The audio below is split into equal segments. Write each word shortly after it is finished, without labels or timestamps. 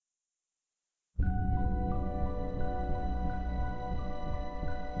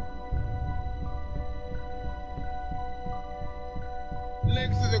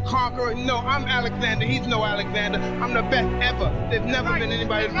is a conqueror. No, I'm Alexander. He's no Alexander. I'm the best ever. There's never been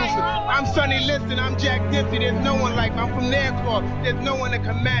anybody as ruthless. I'm Sonny Liston. I'm Jack Dempsey. There's no one like me. I'm from Nairclaw. There's no one that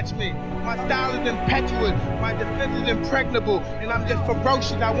can match me. My style is impetuous. My defense is impregnable. And I'm just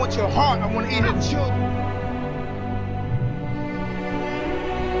ferocious. I want your heart. I want to eat your children.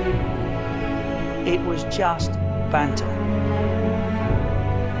 It was just banter.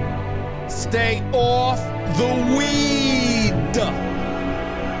 Stay off the weed.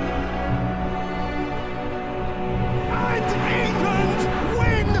 And England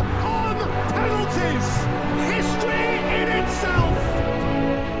win on penalties. History in itself.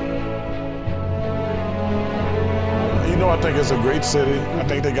 You know, I think it's a great city. I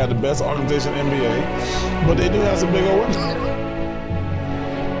think they got the best organization in the NBA, but they do have some big old wins.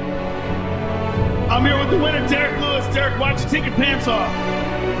 I'm here with the winner, Derek Lewis. Derek, why don't you take your pants off?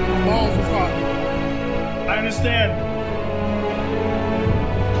 Balls are fine. I understand.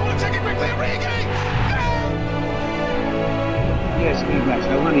 Corner take it quickly, Origi! Yes, Max.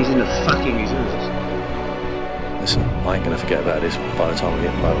 No wonder he's in the fucking reserves. Listen, I ain't going to forget about this by the time we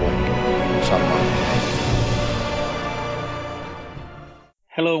get the motorway. Something.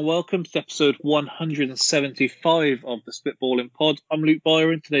 Hello and welcome to episode 175 of the Spitballing Pod. I'm Luke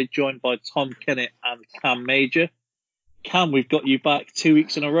Byron, today joined by Tom Kennett and Cam Major. Cam, we've got you back 2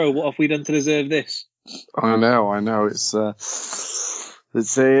 weeks in a row. What have we done to deserve this? I know.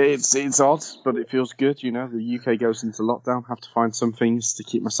 It's odd, but it feels good. You know, the UK goes into lockdown. Have to find some things to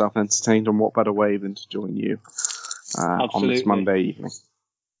keep myself entertained, and what better way than to join you on this Monday evening?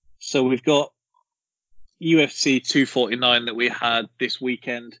 So we've got UFC 249 that we had this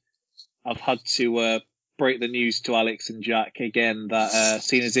weekend. I've had to break the news to Alex and Jack again that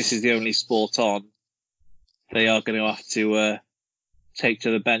seeing as this is the only sport on, they are going to have to take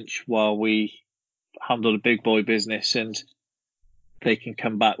to the bench while we handle the big boy business, and they can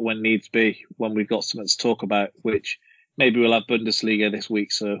come back when needs be, when we've got something to talk about, which maybe we'll have Bundesliga this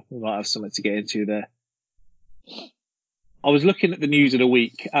week, so we might have something to get into there. I was looking at the news of the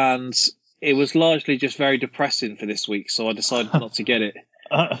week, and it was largely just very depressing for this week, so I decided not to get it.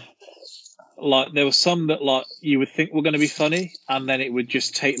 Like, there were some that like you would think were going to be funny, and then it would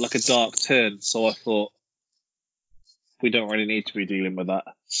just take like a dark turn. So I thought we don't really need to be dealing with that.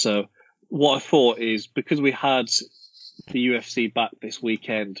 So what I thought is, because we had the UFC back this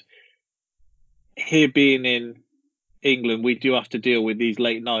weekend, here being in England, we do have to deal with these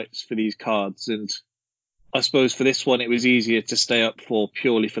late nights for these cards, and I suppose for this one, it was easier to stay up for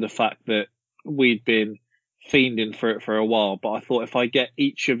purely for the fact that we'd been fiending for it for a while. But I thought if I get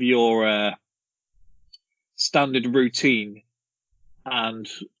each of your standard routine, and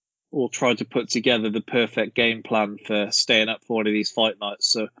we'll try to put together the perfect game plan for staying up for one of these fight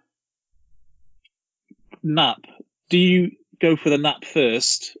nights. So, nap. Do you go for the nap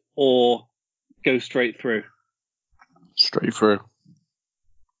first or go straight through? Straight through.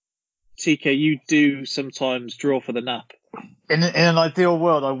 TK, you do sometimes draw for the nap. In an ideal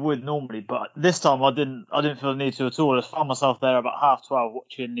world, I would normally, but this time I didn't feel the need to at all. I just found myself there about 12:30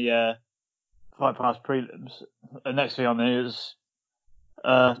 watching the Fight Pass prelims. And next thing I knew, it was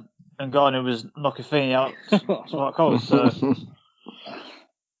Ngannou was knocking Feeney out quite cold. So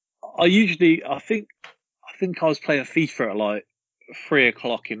I think I was playing FIFA at like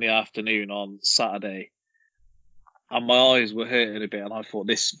 3:00 in the afternoon on Saturday, and my eyes were hurting a bit, and I thought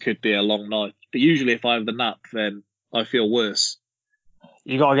this could be a long night. But usually if I have the nap, then I feel worse.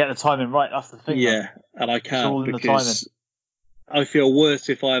 You got to get the timing right, that's the thing. Yeah, and I can't, because I feel worse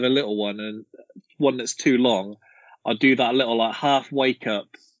if I have a little one, and one that's too long, I do that little like half wake up,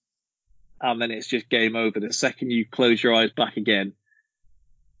 and then it's just game over. The second you close your eyes back again,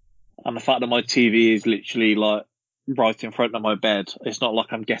 and the fact that my TV is literally like right in front of my bed, it's not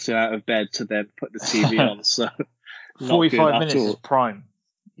like I'm getting out of bed to then put the TV on. So 45 minutes is prime.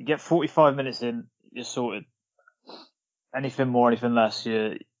 You get 45 minutes in, you're sorted. Anything more, anything less,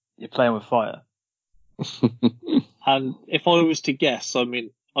 you're playing with fire. And if I was to guess, I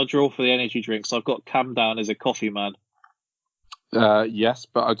mean, I draw for the energy drinks. I've got Cam down as a coffee man. Yes,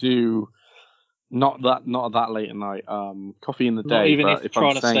 but I do not that late at night. Coffee in the day. Not even but if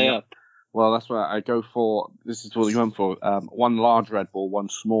trying to stay up. Well, that's what I go for. This is what you went for. One large Red Bull, one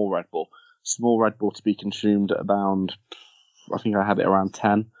small Red Bull. Small Red Bull to be consumed at around, I think I had it around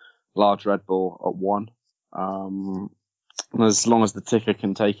 10. Large Red Bull at 1. As long as the ticker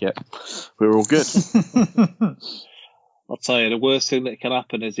can take it, we're all good. I'll tell you, the worst thing that can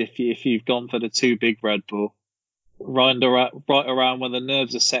happen is if you've gone for the too big Red Bull, right around when the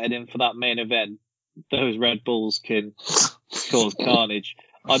nerves are setting in for that main event, those Red Bulls can cause carnage.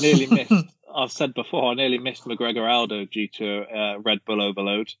 I nearly I've said before, I nearly missed McGregor Aldo due to Red Bull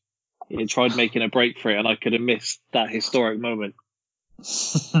overload. He tried making a break for it, and I could have missed that historic moment.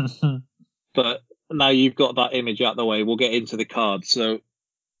 But now you've got that image out the way, we'll get into the card. So,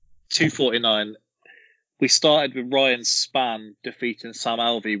 249. We started with Ryan Spann defeating Sam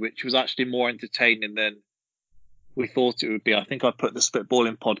Alvey, which was actually more entertaining than we thought it would be. I think I put the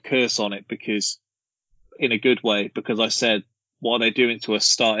Spitballing Pod curse on it because, in a good way, because I said, what are they doing to us,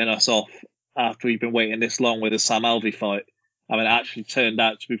 starting us off after we've been waiting this long with a Sam Alvey fight? I mean, it actually turned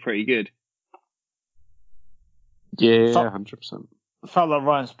out to be pretty good. Yeah, 100%. I felt like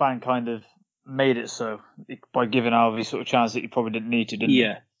Ryan Spann kind of made it so by giving Alvey sort of chance that he probably didn't need to, didn't he?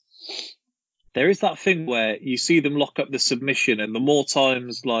 Yeah. There is that thing where you see them lock up the submission, and the more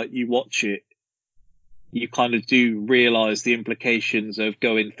times like you watch it, you kind of do realise the implications of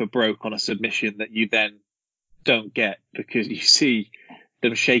going for broke on a submission that you then don't get, because you see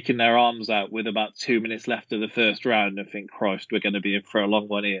them shaking their arms out with about 2 minutes left of the first round and think, Christ, we're going to be in for a long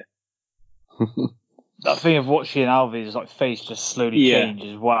one here. That thing of watching Alvey's like face just slowly change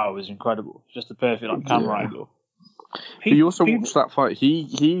as wow was incredible. Just a perfect camera angle. You also watched that fight.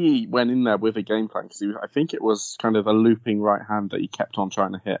 He went in there with a game plan because I think it was kind of a looping right hand that he kept on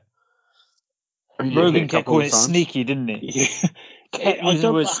trying to hit. Rogan kept calling it sneaky, didn't he? I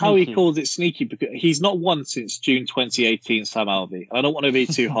don't know how he calls it sneaky, because he's not won since June 2018, Sam Alvey. I don't want to be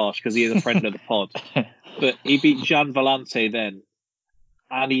too harsh because he is a friend of the pod. But he beat Jan Vellante then.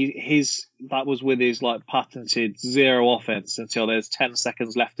 And that was with his like patented zero offense until there's 10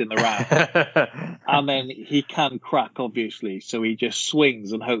 seconds left in the round. And then he can crack, obviously. So he just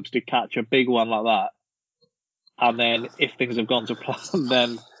swings and hopes to catch a big one like that. And then if things have gone to plan,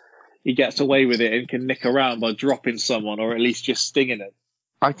 then he gets away with it and can nick around by dropping someone or at least just stinging it.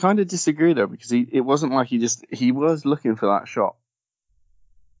 I kind of disagree though, because it wasn't like he was looking for that shot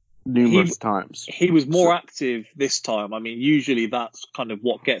numerous times. He was more active this time. I mean, usually that's kind of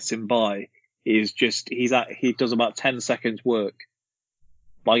what gets him by, is just he does about 10 seconds work.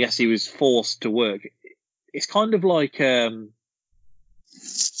 But I guess he was forced to work. It's kind of like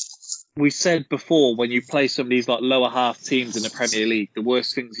we said before, when you play some of these like lower half teams in the Premier League, the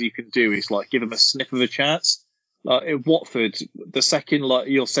worst things you can do is like give them a sniff of a chance. Like at Watford, the second like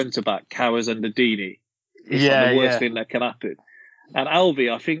your centre back cowers under Deeney, it's like the worst thing that can happen. And Alvey,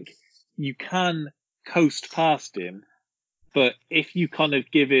 I think you can coast past him, but if you kind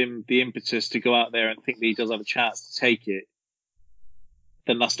of give him the impetus to go out there and think that he does have a chance to take it,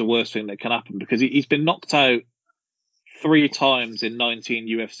 then that's the worst thing that can happen, because he's been knocked out 3 times in 19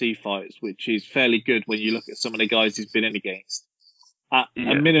 UFC fights, which is fairly good when you look at some of the guys he's been in against. At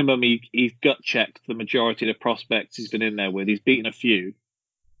a minimum, he's gut-checked the majority of the prospects he's been in there with. He's beaten a few.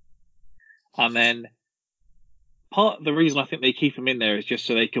 And then part of the reason I think they keep him in there is just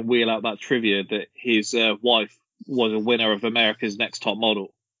so they can wheel out that trivia that his wife was a winner of America's Next Top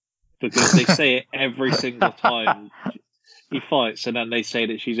Model. Because they say it every single time he fights, and then they say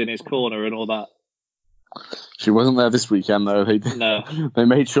that she's in his corner and all that. She wasn't there this weekend, though. No. They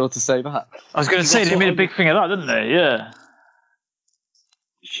made sure to say that. I was going to say, they made a big thing of that, didn't they? Yeah.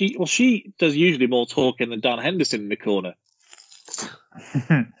 She does usually more talking than Dan Henderson in the corner.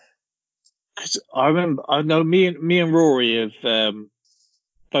 Because I know me and Rory have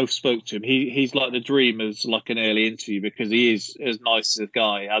both spoke to him. He's like the dream as like an early interview, because he is as nice a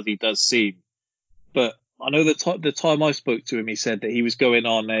guy as he does seem. But I know the time I spoke to him, he said that he was going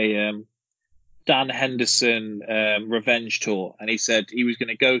on a Dan Henderson revenge tour, and he said he was going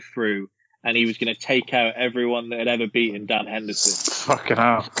to go through and he was going to take out everyone that had ever beaten Dan Henderson. Fucking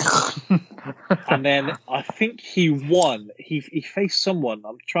hell. And then I think he won. He faced someone.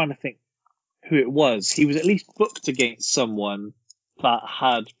 I'm trying to think who it was. He was at least booked against someone that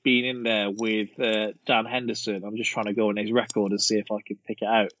had been in there with Dan Henderson. I'm just trying to go on his record and see if I can pick it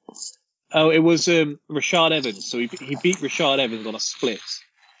out. Oh, it was Rashad Evans. So he beat Rashad Evans on a split.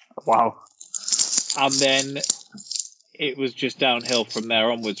 Wow. And then it was just downhill from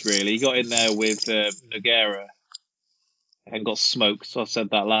there onwards, really. He got in there with Nogueira and got smoked. So I said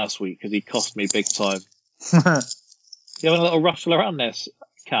that last week because he cost me big time. You having a little rustle around this,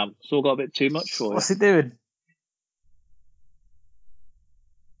 Cam? It's all got a bit too much for you. What's he doing?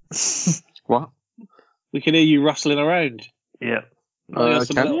 What? We can hear you rustling around. Yeah.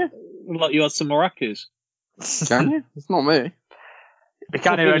 Can you? Like you had some maracas. Can you? It's not me. We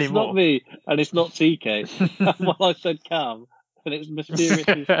can't hear anymore. It's not me, and it's not TK. Well, I said Cam, and it's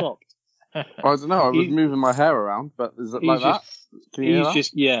mysteriously stopped. I don't know. I was moving my hair around, but is it like that? Can you hear that?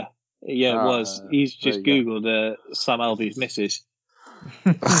 Just it was. He's just googled Sam Alvey's missus.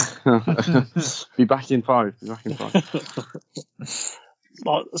 Be back in 5.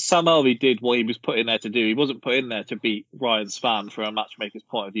 Sam Alvey did what he was put in there to do. He wasn't put in there to beat Ryan Spann from a matchmaker's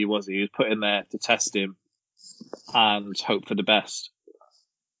point of view, was he? He was put in there to test him and hope for the best.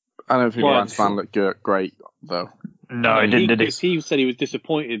 I don't think Ryan Spann looked great, though. No, he didn't, did he? He said he was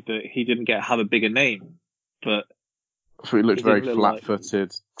disappointed that he didn't have a bigger name, but... So he looked very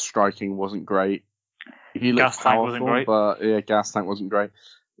flat-footed. Striking wasn't great. He looked powerful, wasn't great. But yeah, gas tank wasn't great.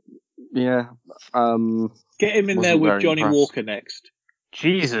 Yeah. Get him in there with Johnny Walker next.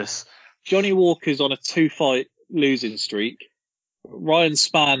 Jesus. Johnny Walker's on a 2-fight losing streak. Ryan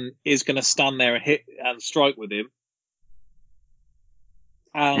Spann is going to stand there and hit and strike with him.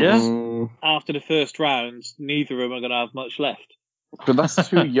 And after the first round, neither of them are going to have much left. But that's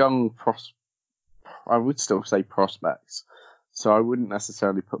two young I would still say prospects. So I wouldn't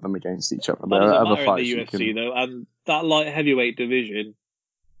necessarily put them against each other. There are other fights in the UFC though, and that light heavyweight division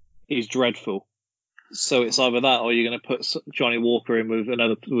is dreadful. So it's either that, or you're going to put Johnny Walker in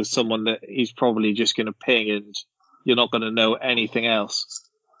with someone that he's probably just going to ping, and you're not going to know anything else.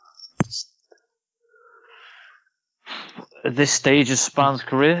 At this stage of Spann's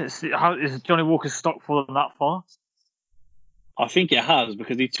career, is Johnny Walker's stock fallen that far? I think it has,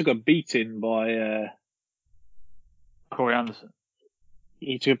 because he took a beating by Corey Anderson.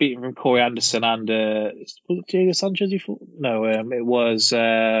 He took a beating from Corey Anderson and was it Diego Sanchez? He fought? No, it was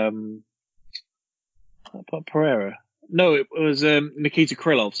Pereira. No, it was Nikita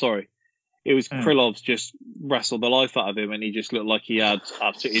Krylov. Sorry, it was Krylov's just wrestled the life out of him, and he just looked like he had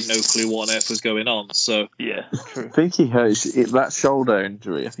absolutely no clue what on earth was going on. So yeah, true. I think he hurt that shoulder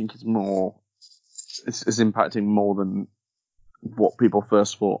injury. I think it's impacting more than what people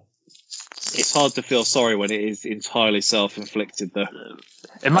first thought. It's hard to feel sorry when it is entirely self-inflicted, though.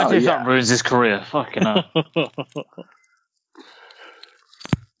 Imagine if that ruins his career. Fucking hell.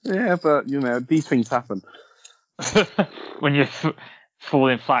 Yeah, but, these things happen. When you're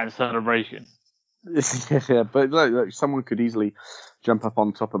falling flat in celebration. Yeah, but look, someone could easily jump up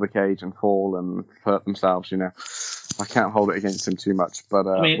on top of the cage and fall and hurt themselves, I can't hold it against him too much, but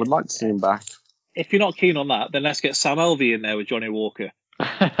would like to see him back. If you're not keen on that, then let's get Sam Alvey in there with Johnny Walker.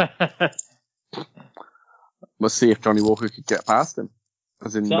 Let's see if Johnny Walker could get past him,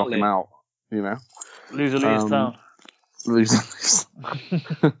 as in knock him out. Loser leaves town. Loser.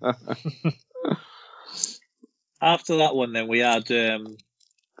 After that one, then we had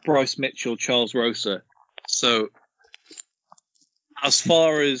Bryce Mitchell, Charles Rosa. So, as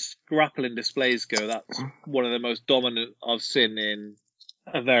far as grappling displays go, that's one of the most dominant I've seen in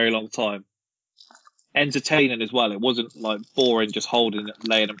a very long time. Entertaining as well. It wasn't like boring, just holding it,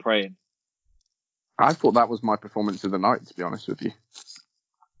 laying and praying. I thought that was my performance of the night, to be honest with you.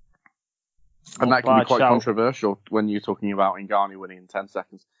 And that can be quite controversial when you're talking about Ngannou winning in 10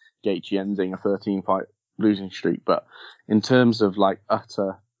 seconds, Gaethje ending a 13-fight losing streak. But in terms of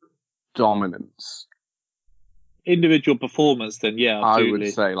utter dominance, individual performance, then yeah, absolutely. I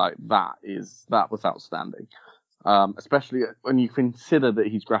would say that was outstanding. Especially when you consider that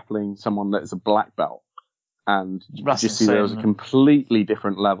he's grappling someone that is a black belt, and you just see there was a completely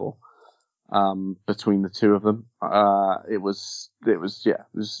different level between the two of them. It was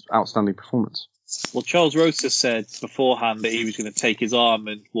outstanding performance. Well, Charles Rosa said beforehand that he was going to take his arm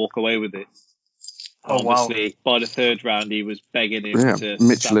and walk away with it. Obviously, by the third round, he was begging him to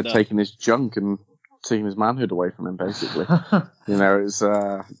Mitchell had up. taken his junk and taken his manhood away from him, basically. It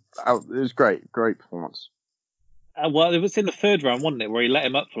was great performance. Well, it was in the third round, wasn't it, where he let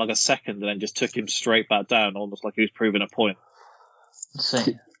him up for a second and then just took him straight back down, almost like he was proving a point.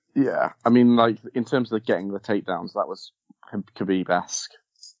 Yeah, I mean, in terms of getting the takedowns, that was Khabib-esque.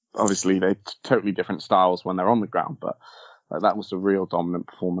 Obviously, they're totally different styles when they're on the ground, but that was a real dominant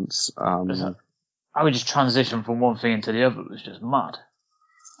performance. I would just transition from one thing into the other. It was just mad.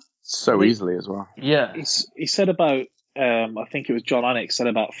 So easily as well. Yeah. He said about, I think it was John Anik said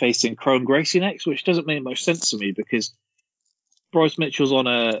about facing Chrome Gracie next, which doesn't make much sense to me because Bryce Mitchell's on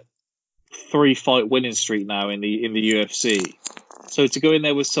a 3-fight winning streak now in the UFC. So to go in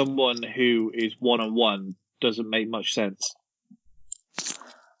there with someone who is 1-1 doesn't make much sense.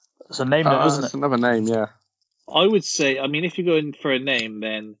 It's a name, isn't it? It's another name, yeah. I would say, I mean, if you're going for a name,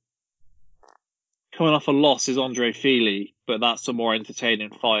 then coming off a loss is Andre Fili, but that's a more entertaining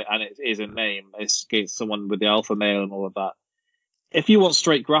fight, and it is a name. It's against someone with the alpha male and all of that. If you want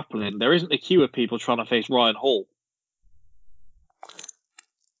straight grappling, there isn't a queue of people trying to face Ryan Hall.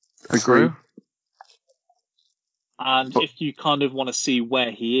 Agree. And if you kind of want to see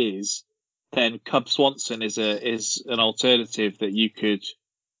where he is, then Cub Swanson is an alternative that you could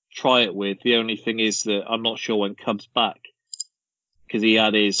try it with. The only thing is that I'm not sure when Cub's back, because he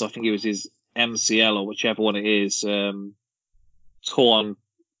had I think it was his MCL or whichever one it is, torn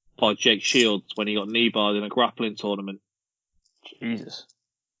by Jake Shields when he got knee-barred in a grappling tournament. Jesus.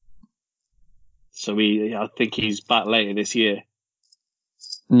 So I think he's back later this year.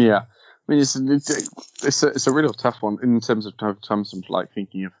 Yeah. I mean, it's a real tough one in terms of like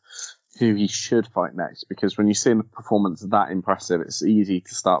thinking of who he should fight next, because when you see a performance that impressive, it's easy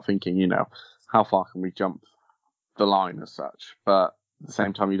to start thinking, you know, how far can we jump the line as such? But at the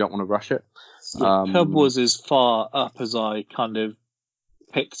same time, you don't want to rush it. Yeah, Cub was as far up as I kind of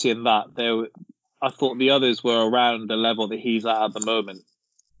picked in that. I thought the others were around the level that he's at the moment.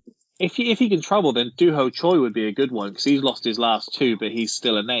 If he can travel, then Doo-Ho Choi would be a good one, because he's lost his last two, but he's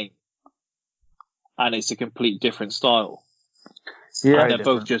still a name. And it's a complete different style. Yeah, and they're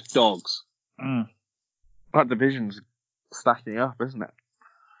both just dogs. Mm. That division's stacking up, isn't it?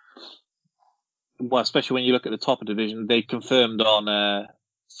 Well, especially when you look at the top of the division, they confirmed on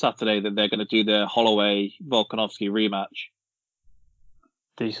Saturday that they're going to do the Holloway-Volkanovski rematch.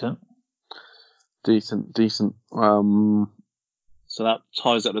 Decent. So that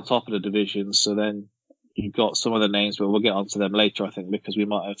ties up the top of the division. So then you've got some of the names, but we'll get onto them later, I think, because we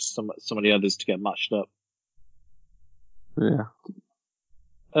might have some of the others to get matched up. Yeah.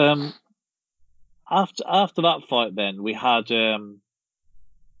 After that fight, then we had. The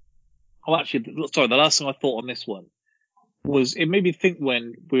last thing I thought on this one was it made me think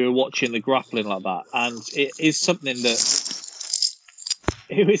when we were watching the grappling like that, and it is something that.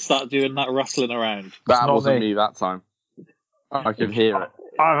 Who is that doing that rustling around? That wasn't me that time. I could hear it.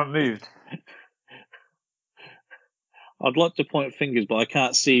 I haven't moved. I'd like to point fingers, but I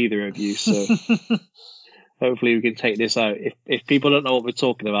can't see either of you, so hopefully we can take this out. If people don't know what we're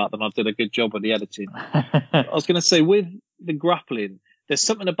talking about, then I've done a good job with the editing. I was going to say, with the grappling, there's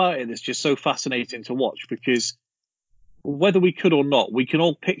something about it that's just so fascinating to watch, because whether we could or not, we can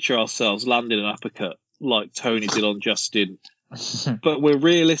all picture ourselves landing an uppercut like Tony did on Justin. But we're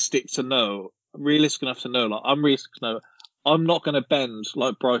realistic enough to know, like I'm realistic to know, I'm not going to bend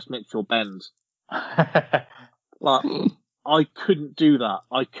like Bryce Mitchell bends. Like, I couldn't do that.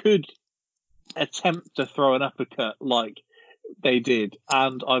 I could attempt to throw an uppercut like they did,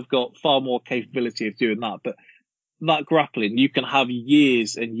 and I've got far more capability of doing that. But that grappling, you can have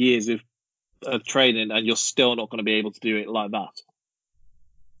years and years of training, and you're still not going to be able to do it like that.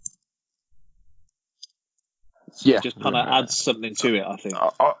 Yeah, it just kind of adds something to it, I think.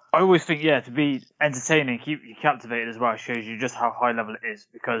 I always think, to be entertaining, keep you captivated as well, shows you just how high level it is,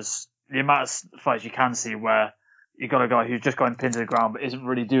 because the amount of fights you can see where you got a guy who's just going pinned to the ground but isn't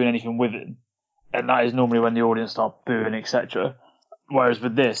really doing anything with it, and that is normally when the audience start booing, etc. Whereas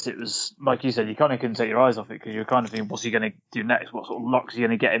with this, it was like you said, you kind of couldn't take your eyes off it, because you're kind of thinking, what's he going to do next? What sort of locks are you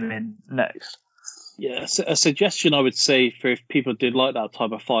going to get him in next? Yeah, a suggestion I would say for if people did like that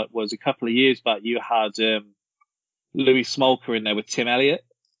type of fight was a couple of years back you had Louis Smolka in there with Tim Elliott,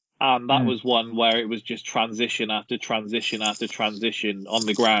 and that was one where it was just transition after transition after transition on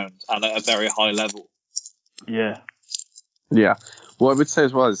the ground and at a very high level. Yeah. What I would say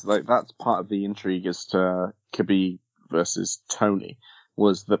as well is like that's part of the intrigue as to Khabib versus Tony,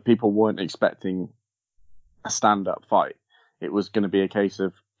 was that people weren't expecting a stand-up fight. It was going to be a case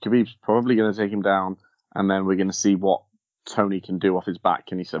of Khabib's probably going to take him down, and then we're going to see what Tony can do off his back.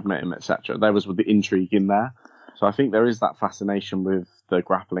 Can he submit him, etc. There was the intrigue in there. So I think there is that fascination with the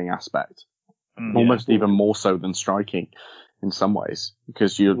grappling aspect, almost even more so than striking in some ways,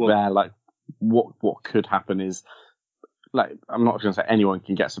 because you're there like what could happen is, like, I'm not going to say anyone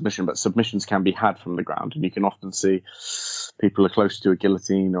can get submission, but submissions can be had from the ground, and you can often see people are close to a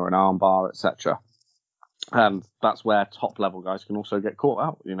guillotine or an armbar, etc. And that's where top level guys can also get caught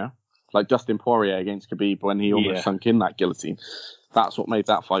out, you know, like Dustin Poirier against Khabib when he almost sunk in that guillotine. That's what made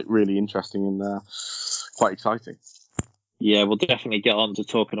that fight really interesting and quite exciting. Yeah, we'll definitely get on to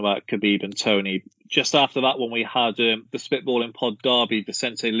talking about Khabib and Tony. Just after that one, we had the Spitballing Pod derby,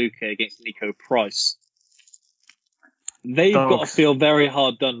 Vicente Luque against Nico Price. They've got to feel very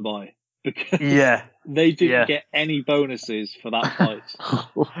hard done by, because they didn't get any bonuses for that fight.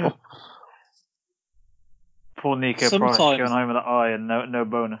 Poor Nico Price going home with an eye and no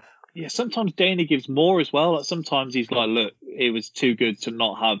bonus. Yeah, sometimes Dana gives more as well. Like sometimes he's like, look, it was too good to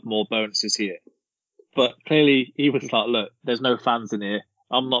not have more bonuses here. But clearly he was like, look, there's no fans in here.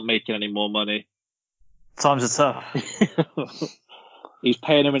 I'm not making any more money. Times are tough. He's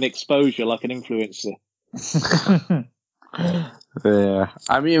paying him an exposure like an influencer. Yeah,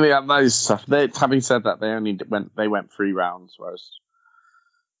 I mean, that is tough. Having said that, they went 3 rounds, whereas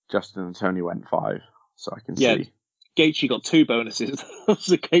Justin and Tony went 5. So I can see. Gaethje got 2 bonuses.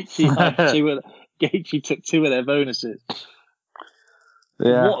 So Gaethje took 2 of their bonuses.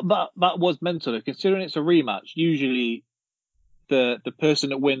 Yeah. What that was mental, considering it's a rematch. Usually the person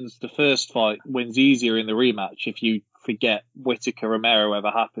that wins the first fight wins easier in the rematch if you forget Whittaker Romero ever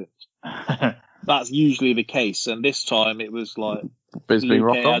happened. That's usually the case, and this time it was like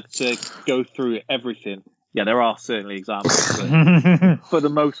Luke had to go through everything. Yeah, there are certainly examples, but for the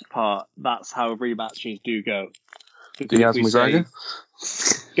most part, that's how rematches do go. Diaz McGregor?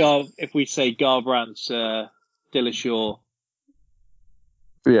 If we say Garbrandt, Dillashaw,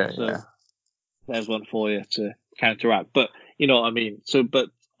 there's one for you to counteract. But you know what I mean. So, but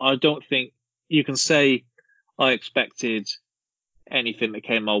I don't think you can say I expected anything that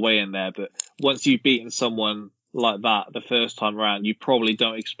came my way in there. But once you've beaten someone like that the first time around, you probably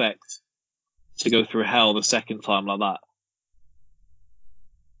don't expect to go through hell the second time like that.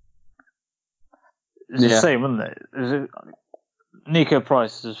 It's the same, isn't it? Nico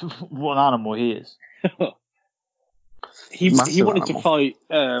Price is what an animal he is. He wanted to fight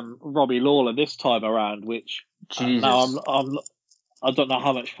Robbie Lawler this time around, which now I don't know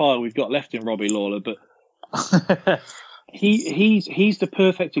how much fire we've got left in Robbie Lawler, but he's the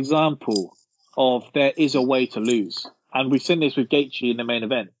perfect example of there is a way to lose, and we've seen this with Gaethje in the main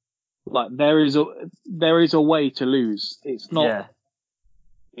event. Like there is a way to lose. It's not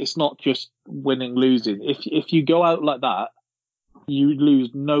just winning, losing. If you go out like that, you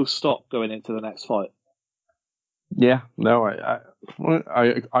lose no stop going into the next fight. Yeah, no,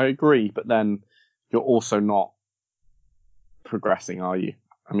 I agree, but then you're also not progressing, are you?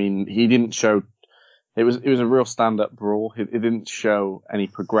 I mean, he didn't show. It was a real stand-up brawl. It didn't show any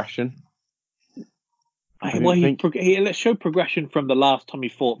progression. He showed progression from the last time he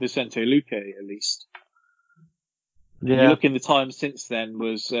fought Vicente Luque, at least. Yeah. You look in the time since then,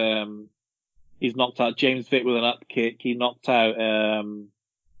 was he's knocked out James Vick with an up kick. He knocked out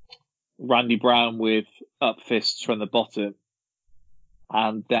Randy Brown with up fists from the bottom,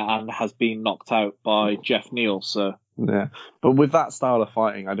 and has been knocked out by Jeff Neal. So yeah, but with that style of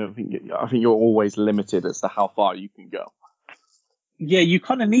fighting, I think you're always limited as to how far you can go. Yeah, you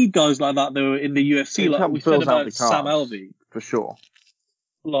kind of need guys like that though in the UFC, like we said about Sam Alvey, for sure.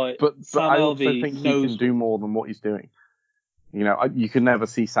 But I also think he can do more than what he's doing. You know, you can never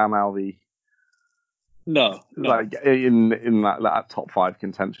see Sam Alvey. No. Like in that top 5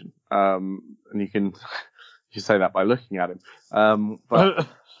 contention. And you say that by looking at him. But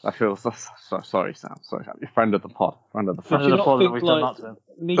I feel sorry, Sam. Sorry, Sam. You're friend of the pod. Do you not think like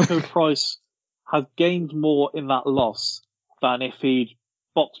Nico Price has gained more in that loss than if he'd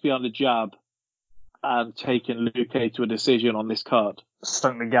boxed beyond the jab and taken Luque to a decision on this card?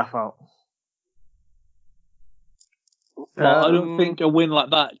 Stunk the gaff out. I don't think a win like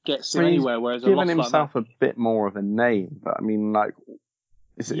that gets him anywhere, whereas a loss like that... He's given himself a bit more of a name, but I mean, like,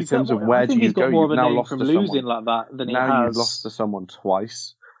 in terms of where do you go, you've now lost to someone. Losing like that than he now has. You've lost to someone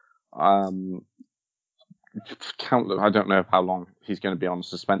twice. Countless. I don't know how long he's going to be on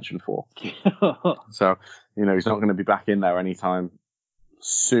suspension for. So, you know, he's not going to be back in there anytime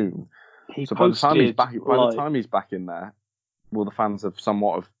soon. By the time he's back in there, will the fans have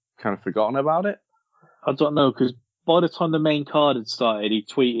somewhat kind of forgotten about it? I don't know, because by the time the main card had started, he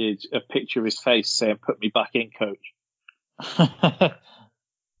tweeted a picture of his face saying, "Put me back in, coach."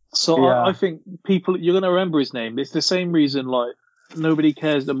 So yeah. I think you're going to remember his name. It's the same reason, like, nobody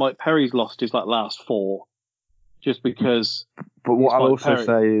cares that Mike Perry's lost his last 4, just because. But what I'll also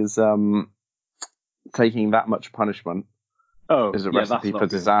say is, taking that much punishment is a recipe for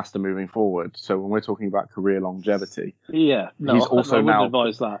disaster moving forward. So when we're talking about career longevity, I wouldn't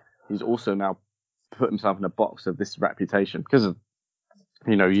advise that. He's also now put himself in a box of this reputation because of,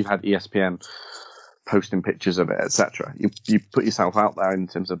 you know, you've had ESPN posting pictures of it, etc. You put yourself out there in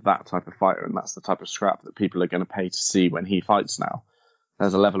terms of that type of fighter, and that's the type of scrap that people are going to pay to see when he fights now.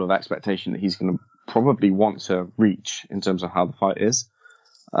 There's a level of expectation that he's going to probably want to reach in terms of how the fight is.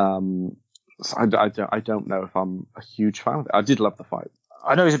 So I don't know if I'm a huge fan of it. I did love the fight.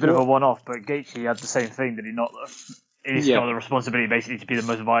 I know he's a bit of a one-off, but Gaethje had the same thing, did he not? He's got the responsibility basically to be the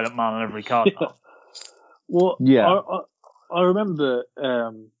most violent man on every card now. Well, I remember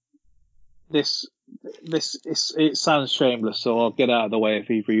it sounds shameless, so I'll get out of the way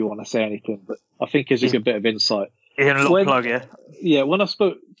if either you want to say anything, but I think it's a good bit of insight. He's in a little plug here. Yeah, when I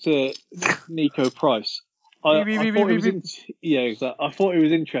spoke to Nico Price, I thought it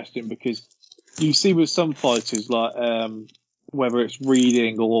was interesting because you see with some fighters, like whether it's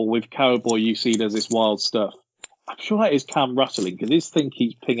reading or with Cowboy, you see there's this wild stuff. I'm sure that is Cam rattling because his thing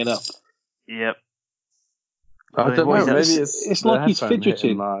keeps pinging up. Yep. I don't know. Maybe it's like he's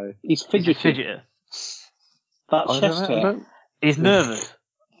fidgeting. He's fidgeting. That's chest hair. He's nervous.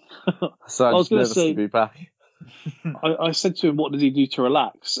 So I was going to say, to be back. I said to him, "What does he do to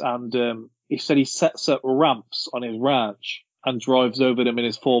relax?" And he said he sets up ramps on his ranch and drives over them in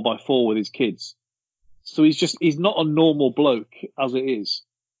his 4x4 with his kids. So he's not a normal bloke as it is.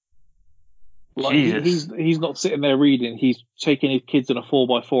 Like he's not sitting there reading. He's taking his kids in a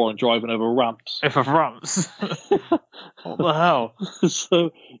 4x4 and driving over ramps. If of ramps, what the hell?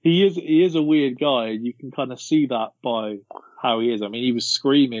 So he is a weird guy. You can kind of see that by how he is. I mean, he was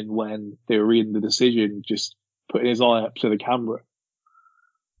screaming when they were reading the decision, just putting his eye up to the camera.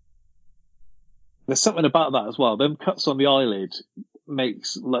 There's something about that as well. Them cuts on the eyelid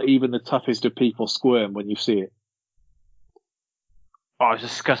makes like even the toughest of people squirm when you see it. Oh, it's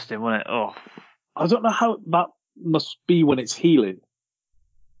disgusting, wasn't it? Oh, I don't know how that must be when it's healing.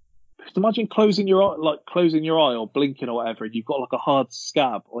 Just imagine closing your eye or blinking or whatever, and you've got like a hard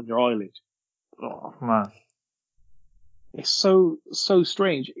scab on your eyelid. Oh man, it's so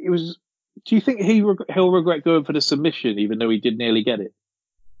strange. It was. Do you think he'll regret going for the submission, even though he did nearly get it?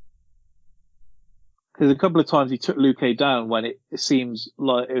 Because a couple of times he took Luque down when it seems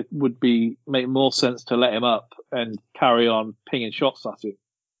like it would make more sense to let him up and carry on pinging shots at him.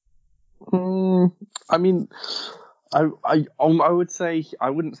 I mean, I would say I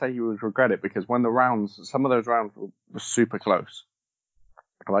wouldn't say he would regret it, because when some of those rounds were super close,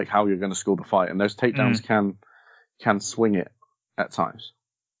 like how you're going to score the fight, and those takedowns can swing it at times.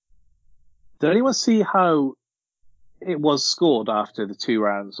 Did anyone see how it was scored after the 2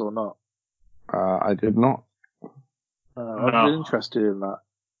 rounds or not? I did not. I've been interested in that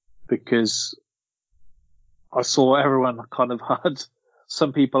because I saw everyone kind of had.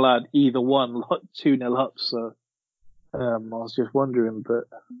 Some people had either one, like 2-0 up. So I was just wondering, but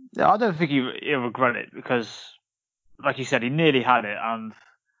yeah, I don't think he'll regret it because, like you said, he nearly had it, and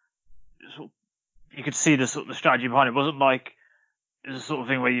you could see the strategy behind it. It wasn't like it was the sort of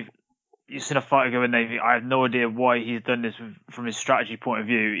thing where you've seen a fighter go in there. I have no idea why he's done this from his strategy point of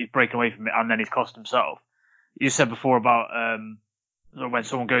view. He's breaking away from it, and then he's cost himself. You said before about when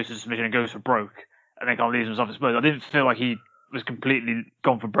someone goes to submission and goes for broke, and then kind of leaves himself exposed. I didn't feel like he was completely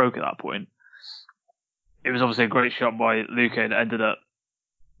gone for broke at that point. It was obviously a great shot by Luque that ended up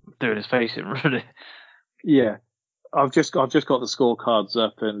doing his face in, really. Yeah, I've just got the scorecards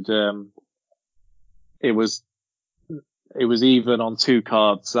up, and it was even on 2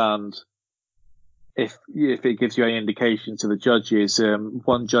 cards, and if it gives you any indication to the judges,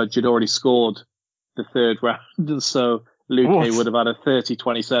 one judge had already scored the 3rd round, and so Luque would have had a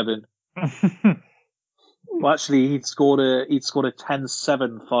 30-27. Well, actually, he'd scored a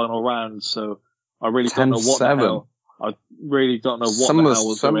 10-7 final round, so I really don't know what the hell. I really don't know what the hell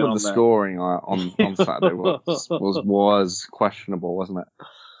was going on there. Some of the scoring on Saturday was questionable, wasn't it?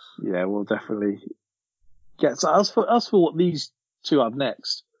 Yeah, we'll definitely get. So as for what these 2 have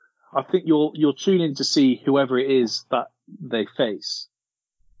next, I think you'll tune in to see whoever it is that they face.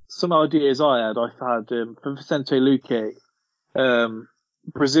 Some ideas I've had for Vicente Luque,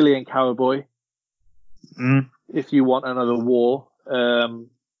 Brazilian Cowboy. If you want another war,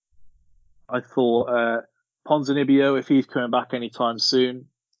 I thought Ponzinibbio, if he's coming back anytime soon,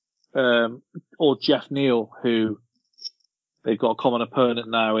 or Jeff Neal, who they've got a common opponent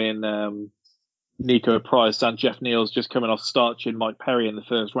now in Nico Price, and Jeff Neal's just coming off starching Mike Perry in the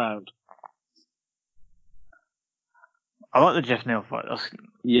 1st round. I like the Jeff Neal fight.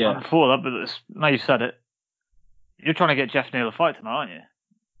 Yeah. Before that, but now you said it, you're trying to get Jeff Neal a fight tonight, aren't you?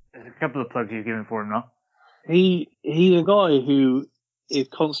 There's a couple of plugs you've given for him now. He's a guy who is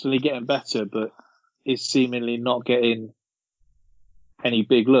constantly getting better, but is seemingly not getting any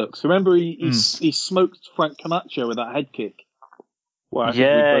big looks. Remember, he smoked Frank Camacho with that head kick. Well,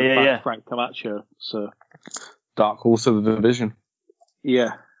 yeah. Frank Camacho. So dark horse of the division.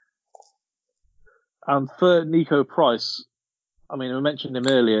 Yeah. And for Nico Price, I mean, we mentioned him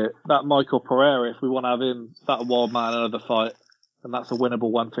earlier. That Michael Pereira, if we want to have him, that wild man, another fight, and that's a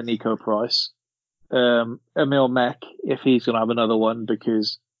winnable one for Nico Price. Emil Mech, if he's going to have another one,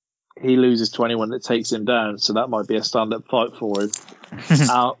 because he loses to anyone that takes him down, so that might be a stand-up fight for him.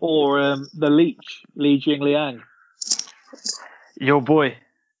 Or the Leech, Li Jingliang. Your boy.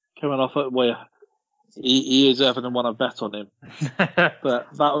 Coming off at where he is having one I bet on him. But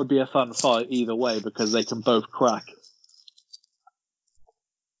that would be a fun fight either way, because they can both crack.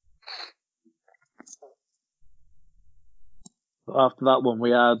 After that one,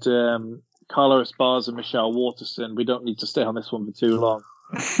 we had Carla Esparza and Michelle Waterson. We don't need to stay on this one for too long.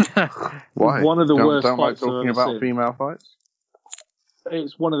 Why? One of the worst don't fights like talking I've ever about seen. female fights?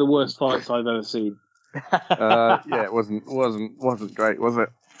 It's one of the worst fights I've ever seen. Yeah, it wasn't great, was it?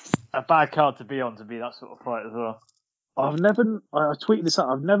 A bad card to be on to be that sort of fight as well. I tweeted this out.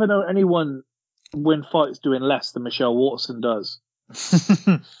 I've never known anyone win fights doing less than Michelle Waterson does.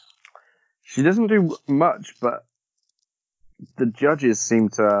 She doesn't do much, but the judges seem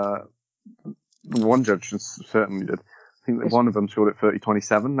to. One judge certainly did. I think that one of them scored it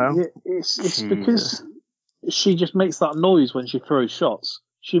 30-27 now. Yeah, it's because she just makes that noise when she throws shots.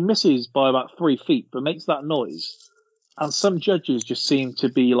 She misses by about 3 feet, but makes that noise. And some judges just seem to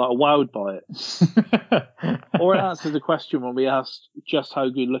be like wowed by it. Or it answers the question when we asked just how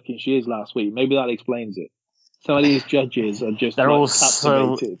good looking she is last week. Maybe that explains it. Some of these judges are just they're all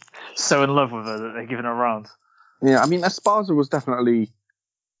captivated. so in love with her that they're giving her round. Yeah, I mean, Esparza was definitely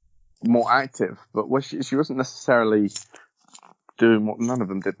more active, but she wasn't necessarily doing what none of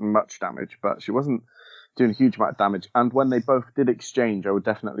them did much damage, but she wasn't doing a huge amount of damage. And when they both did exchange, I would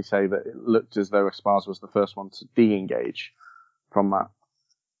definitely say that it looked as though Esparza was the first one to de-engage from that.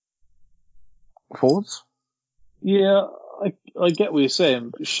 Forwards? Yeah, I get what you're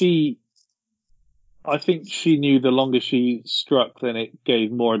saying. I think she knew the longer she struck, then it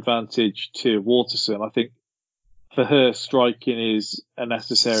gave more advantage to Waterson. I think for her, striking is a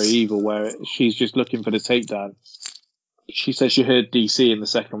necessary evil where she's just looking for the takedown. She said she heard DC in the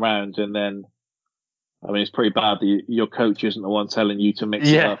second round, and then, I mean, it's pretty bad that your coach isn't the one telling you to mix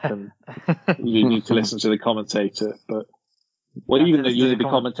it up, and you need to listen to the commentator. But even though you need the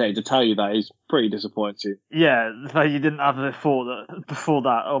commentator to tell you that is pretty disappointing. Yeah, you didn't have the thought that before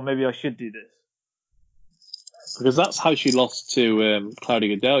that, oh, maybe I should do this. Because that's how she lost to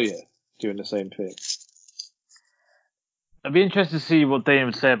Claudia Gadelha, doing the same thing. I'd be interested to see what Dana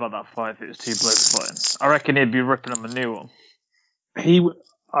would say about that fight if it was two blokes fighting. I reckon he'd be ripping them a new one.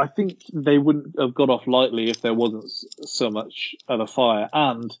 I think they wouldn't have got off lightly if there wasn't so much of a fire,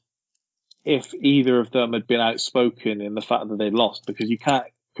 and if either of them had been outspoken in the fact that they lost, because you can't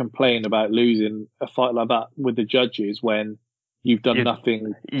complain about losing a fight like that with the judges when you've done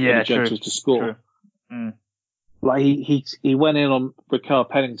nothing for the judges to score. Mm. Like he went in on Raquel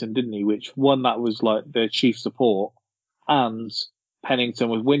Pennington, didn't he? Which one that was like their chief support. And Pennington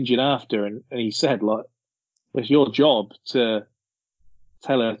was whinging after, and he said, like, it's your job to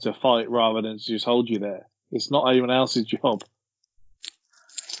tell her to fight rather than to just hold you there. It's not anyone else's job.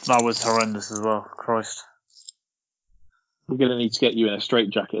 That was horrendous as well. Christ. We're going to need to get you in a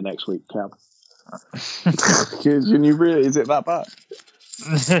straitjacket next week, Cam. Can you really? Is it that bad?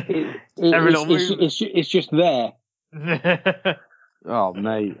 It's just there. Oh,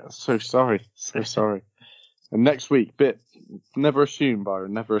 mate. So sorry. So sorry. And next week, never assume,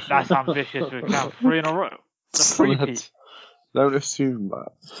 Byron, never assume. That's ambitious. We count 3 in a row. It's a three-peat. Don't assume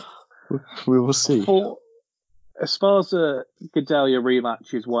that. We will see. As far as a Gadelha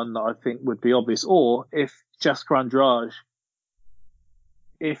rematch is one that I think would be obvious, or if Jessica Andrade,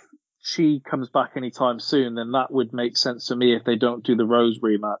 if she comes back anytime soon, then that would make sense to me if they don't do the Rose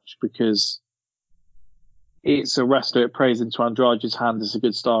rematch, because it's a wrestler. It plays into Andrade's hand as a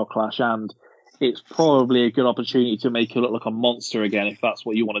good style clash, and it's probably a good opportunity to make her look like a monster again, if that's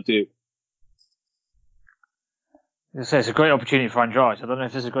what you want to do. It's a great opportunity for Andrade. I don't know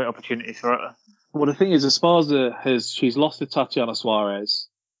if it's a great opportunity for her. Well, the thing is, Esparza she's lost to Tatiana Suarez.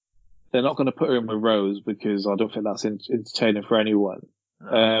 They're not going to put her in with Rose because I don't think that's entertaining for anyone.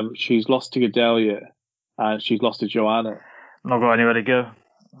 No. She's lost to Gadelha and she's lost to Joanna. Not got anywhere to go.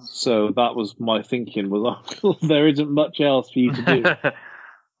 So that was my thinking. There isn't much else for you to do.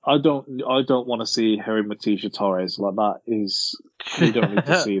 I don't want to see her in Matisha Torres. Like that is, you don't need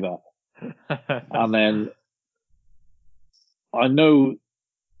to see that. And then I know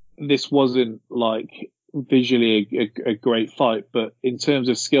this wasn't like visually a great fight, but in terms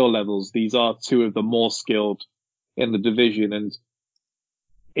of skill levels, these are two of the more skilled in the division. And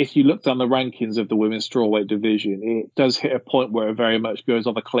if you look down the rankings of the women's strawweight division, it does hit a point where it very much goes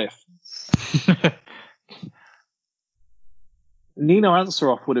off a cliff. Nina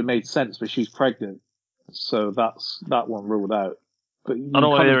Ansaroff would have made sense, but she's pregnant, so that's that one ruled out. But I don't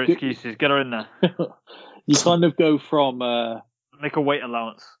want to hear excuses. Get her in there. You kind of go from make a weight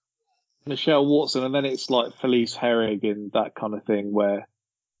allowance, Michelle Watson, and then it's like Felice Herrig and that kind of thing. Where,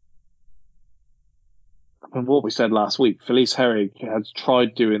 I mean, what we said last week, Felice Herrig has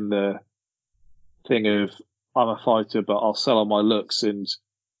tried doing the thing of I'm a fighter, but I'll sell on my looks, and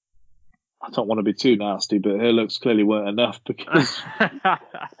I don't want to be too nasty, but her looks clearly weren't enough because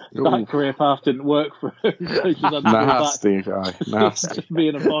that career path didn't work for her. So she's had to nasty guy, nasty.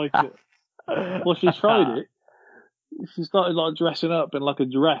 Being a fighter. Well, she tried it. She started like dressing up in like a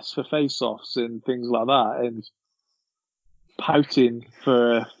dress for face-offs and things like that, and pouting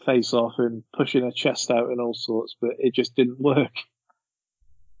for a face-off and pushing her chest out and all sorts, but it just didn't work.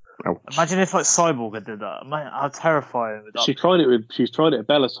 Ouch. Imagine if like Cyborg had did that. How terrifying would that She's tried it at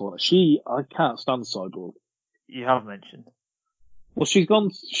Bellator. I can't stand Cyborg. You have mentioned. Well, she's gone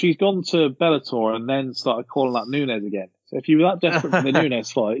to Bellator and then started calling out Nunes again. So if you were that desperate for the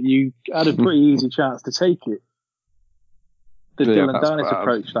Nunes fight, you had a pretty easy chance to take it. The Dylan Dennis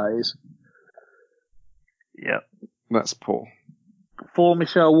approach, that is. Yep. That's poor. For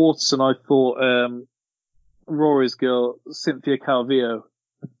Michelle Waterson, I thought Rory's girl, Cynthia Calvillo,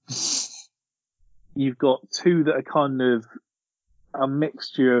 you've got two that are kind of a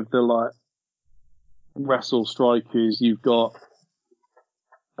mixture of the like wrestle strikers. You've got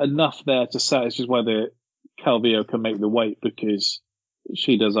enough there to say it's just whether Calvillo can make the weight, because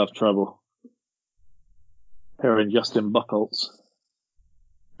she does have trouble. Her and Justin Buchholz.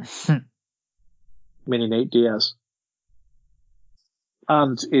 Mini Nate Diaz.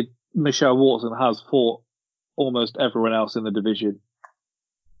 And Michelle Waterson has fought almost everyone else in the division.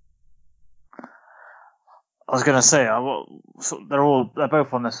 I was going to say, they're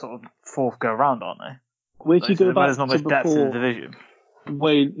both on their sort of fourth go round, aren't they? Where'd you go back there's not much depth in the division.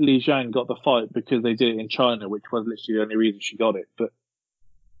 Wei Li Zhang got the fight because they did it in China, which was literally the only reason she got it. But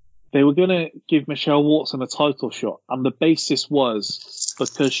they were going to give Michelle Waterson a title shot, and the basis was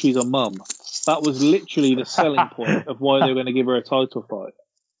because she's a mum. That was literally the selling point of why they were going to give her a title fight.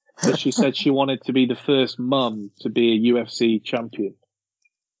 But she said she wanted to be the first mum to be a UFC champion.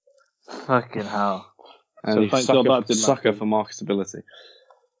 Fucking hell. And so thank God that didn't sucker for marketability.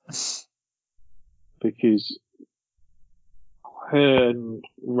 Because her and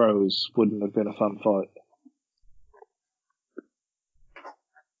Rose wouldn't have been a fun fight.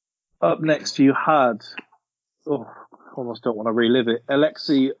 Up next, you had, almost don't want to relive it,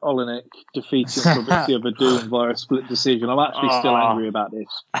 Alexei Olenek defeating Fabricio Verdun via a split decision. I'm actually still angry about this.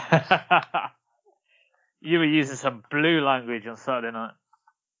 You were using some blue language on Saturday night.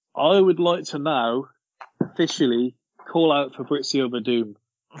 I would like to now officially call out Fabricio Verdun.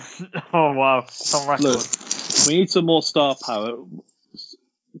 Oh wow, it's on record. Look, we need some more star power.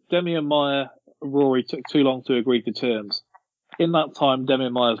 Demian Maia, Rory took too long to agree to terms. In that time,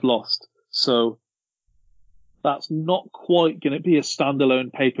 Demian Maia's lost. So that's not quite going to be a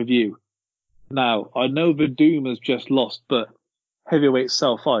standalone pay-per-view. Now, I know Verdun has just lost, but heavyweight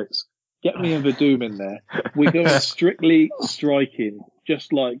sell fights. Get me and Verdun in there. We're going strictly striking,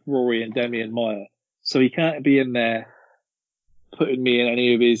 just like Rory and Demian Maia. So he can't be in there putting me in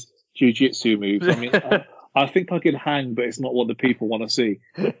any of his jiu-jitsu moves. I mean, I think I can hang, but it's not what the people want to see.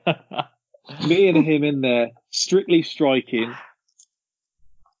 Me and him in there, strictly striking.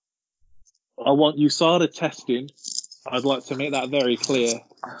 I want USADA testing. I'd like to make that very clear,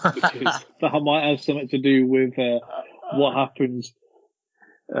 because that might have something to do with what happened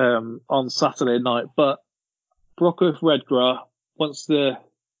on Saturday night. But Brockhoff Redgrave, once the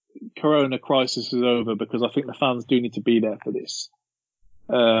Corona crisis is over, because I think the fans do need to be there for this,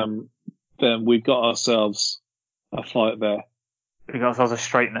 then we've got ourselves a fight there. We got ourselves a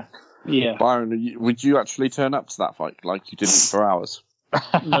straightener. Yeah. Byron, would you actually turn up to that fight like you did for ours?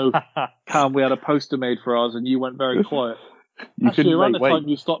 No, Cam, we had a poster made for ours, and you went very quiet. Actually, around the time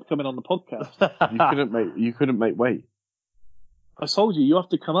you stopped coming on the podcast, you couldn't make weight. I told you have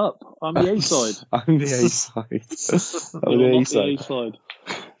to come up. I'm the A side. I'm the A side. I'm the A side.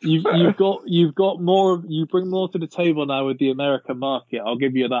 You've got more. You bring more to the table now with the American market. I'll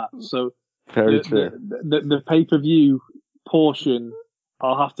give you that. So very true. The pay-per-view portion,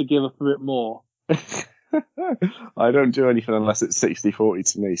 I'll have to give up a bit more. I don't do anything unless it's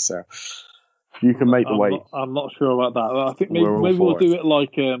 60-40 to me. So you can make the weight. I'm not sure about that. I think maybe we'll do it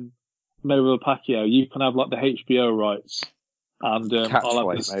like Mayweather Pacquiao. You can have like the HBO rights, and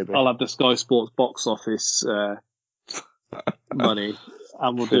I'll have the Sky Sports box office money,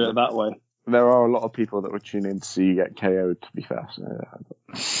 and we'll do it that way. There are a lot of people that would tune in to see you get KO'd, to be fair.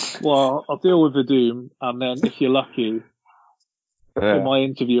 So. Well, I'll deal with the Doom, and then if you're lucky, in my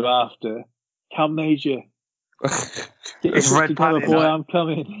interview after, Cam Major, get your shit together, boy, I'm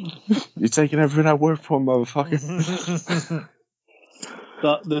coming. You're taking everything I work for, motherfucker.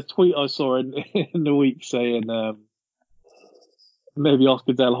 The tweet I saw in the week saying maybe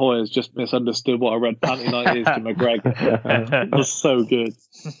Oscar De La Hoya has just misunderstood what a red panty night is to McGregor. Was so good.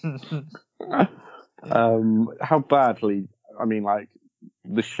 How badly? I mean, like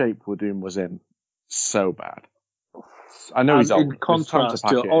the shape Werdum was in, so bad. I know he's old. In contrast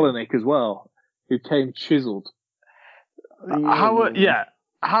to Olenek as well, who came chiseled. How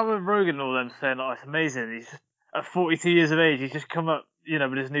are Rogan and all them saying, "Oh, it's amazing. He's at 42 years of age. He's just come up,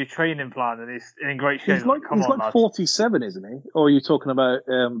 with his new training plan, and he's in great shape." He's like 47, isn't he? Or are you talking about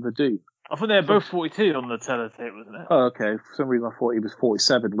the dude? I thought they were both 42 on the teletape, wasn't it? Oh, okay. For some reason, I thought he was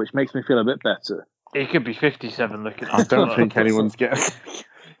 47, which makes me feel a bit better. He could be 57 looking. I don't think anyone's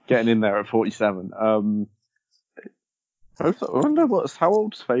getting in there at 47. I wonder how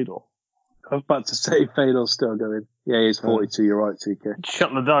old's Fedor? I was about to say Fedor's still going. Yeah, he's 42. You're right, TK.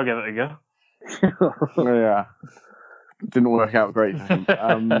 Shut the dog, give it a go. Oh, yeah. Didn't work out great for him.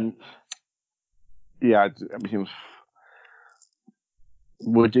 Yeah, I mean,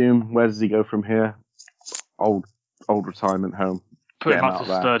 Werdum, where does he go from here? Old retirement home. Pretty much a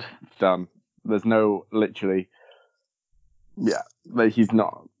stud. Done. There's no, literally, yeah, he's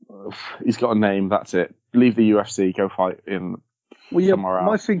not, he's got a name, that's it. Leave the UFC, go fight in somewhere else.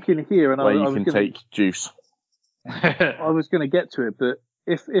 My thinking here, and where you can take juice. I was going to get to it, but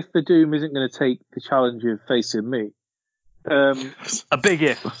if Werdum isn't going to take the challenge of facing me, a big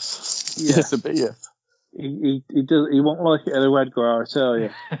if. Yeah. Yes, a big if. He won't like it at a Edgar, I tell you.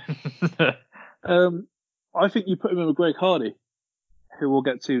 I think you put him in with Greg Hardy, who we'll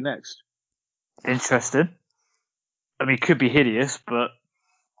get to next. Interesting. I mean, it could be hideous, but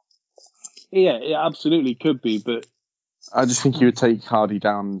yeah, it absolutely could be. But I just think you would take Hardy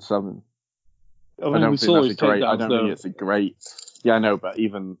down 7. I don't think that's a great. I don't think it's a great. Yeah, I know, but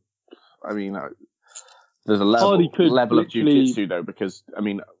even, I mean, there's a level of jiu-jitsu though, because I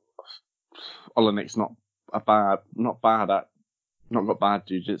mean, Olenik's not got bad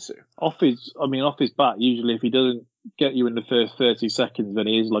jiu-jitsu. Off his bat, usually if he doesn't get you in the first 30 seconds, then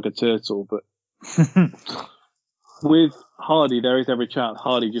he is like a turtle. But with Hardy, there is every chance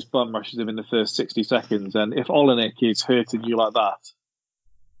Hardy just bum rushes him in the first 60 seconds. And if Olenik is hurting you like that,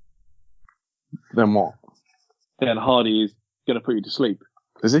 then what? Then Hardy is going to put you to sleep.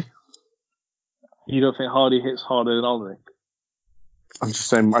 Is he? You don't think Hardy hits harder than Olenik? I'm just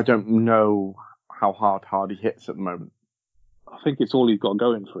saying, I don't know how hard Hardy hits at the moment. I think it's all he's got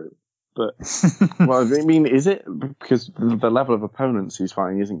going for him. But well, I mean, is it? Because the level of opponents he's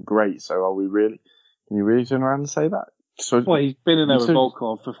fighting isn't great. So are we really? Can you really turn around and say that? So, well, he's been in there with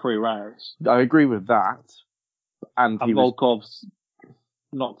Volkov for 3 rounds. I agree with that. And Volkov's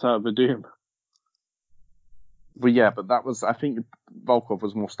knocked out Werdum. Well, yeah, but that was, I think Volkov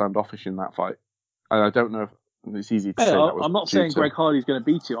was more standoffish in that fight. And I don't know if it's easy to say that was. I'm not saying Greg Hardy's going to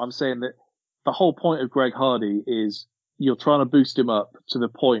beat you. I'm saying that the whole point of Greg Hardy is you're trying to boost him up to the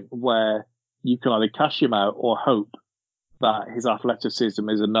point where you can either cash him out or hope that his athleticism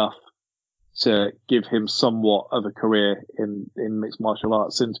is enough to give him somewhat of a career in mixed martial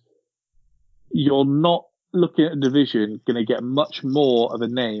arts. And you're not looking at a division going to get much more of a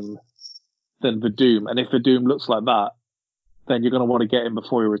name than Werdum. And if Werdum looks like that, then you're going to want to get him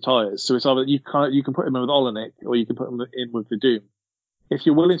before he retires. So it's either you can put him in with Olenik or you can put him in with Werdum. If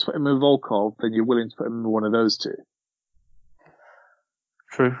you're willing to put him in with Volkov, then you're willing to put him in with one of those two.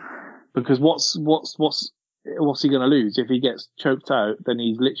 True. Because what's he going to lose? If he gets choked out, then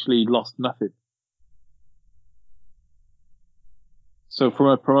he's literally lost nothing. So from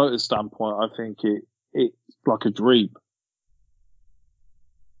a promoter's standpoint, I think it's like a dream.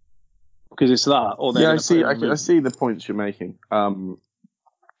 Because it's that, or yeah, I see the points you're making. I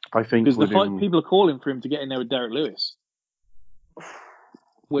think because the fight people are calling for him to get in there with Derek Lewis,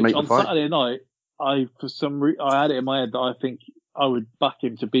 which on Saturday night, I had it in my head that I think I would back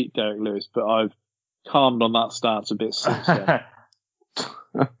him to beat Derek Lewis, but I've calmed on that stance a bit since then.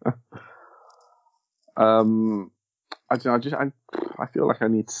 I feel like I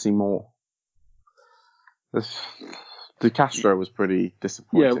need to see more. De Castro was pretty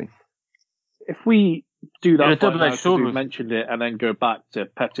disappointing. Yeah. If we do that fight now, because we mentioned it, and then go back to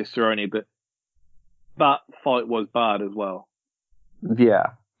Pettis Cerrone, but that fight was bad as well.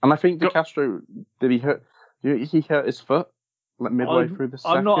 Yeah, and I think De Castro, did he hurt? He hurt his foot like midway through the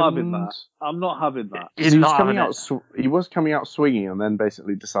second. I'm not having that. I'm not having that. He was coming out swinging, and then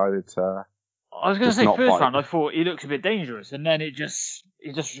basically decided to. I was going to say first round, I thought he looked a bit dangerous, and then he just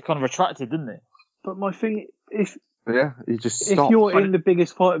kind of retracted, didn't he? But my thing, he just stopped. If you're in the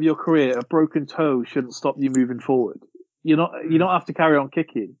biggest fight of your career, a broken toe shouldn't stop you moving forward. You don't have to carry on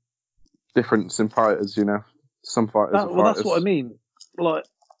kicking. Difference in fighters, some fighters. Well, that's what I mean. Like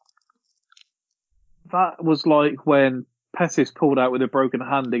that was like when Pettis pulled out with a broken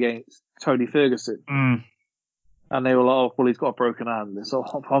hand against Tony Ferguson, and they were like, "Oh, well, he's got a broken hand." So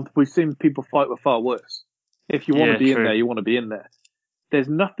we've seen people fight with far worse. If you want to be in there, you want to be in there. There's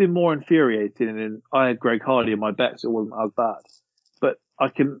nothing more infuriating than I had Greg Hardy in my bets. It wasn't as bad. But I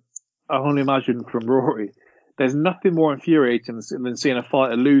can only imagine from Rory, there's nothing more infuriating than seeing a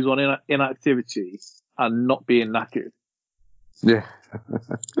fighter lose on inactivity and not being knackered. Yeah.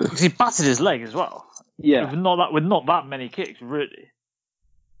 Because he battered his leg as well. Yeah. With not that many kicks, really.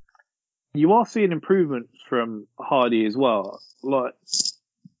 You are seeing improvement from Hardy as well. Like,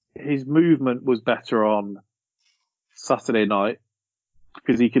 his movement was better on Saturday night,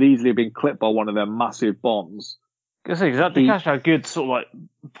 because he could easily have been clipped by one of their massive bombs, Because the cash had good sort of like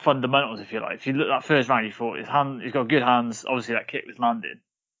fundamentals, if you like. If you look at that first round, you thought he's got good hands. Obviously, that kick was landed.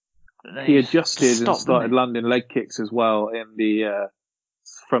 He adjusted and started landing leg kicks as well in the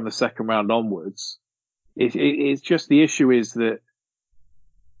from the second round onwards. It's just the issue is that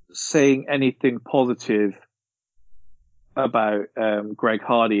saying anything positive about Greg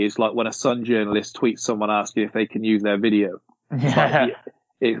Hardy is like when a Sun journalist tweets someone asking if they can use their video. Yeah.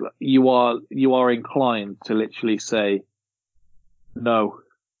 You are inclined to literally say no.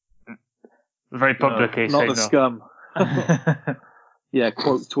 Very publicly, not the no. scum. Yeah,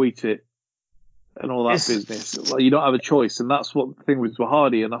 quote tweet it and all that business. Like, you don't have a choice, and that's what the thing was with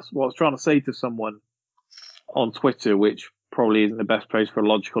Hardy, and that's what I was trying to say to someone on Twitter, which probably isn't the best place for a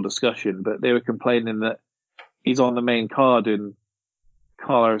logical discussion, but they were complaining that he's on the main card and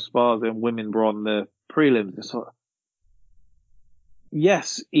Carla Esparza and women were on the prelims. It's like,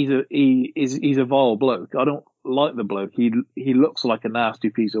 yes, he's a vile bloke. I don't like the bloke. He looks like a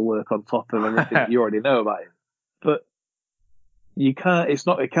nasty piece of work on top of everything that you already know about him. But it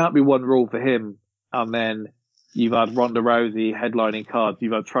can't be one rule for him, and then you've had Ronda Rousey headlining cards,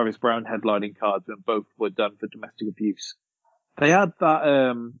 you've had Travis Brown headlining cards, and both were done for domestic abuse. They had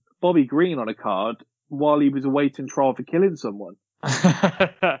that Bobby Green on a card while he was awaiting trial for killing someone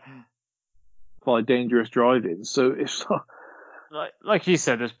by dangerous driving. So it's like you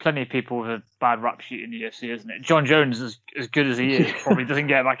said, there's plenty of people with a bad rap sheet in the UFC, isn't it? John Jones, as good as he is, probably doesn't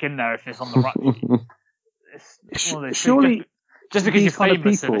get back in there if it's on the rap sheet. It's one of those surely, just because you're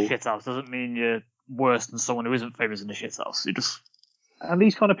famous in a shithouse doesn't mean you're worse than someone who isn't famous in a shithouse. And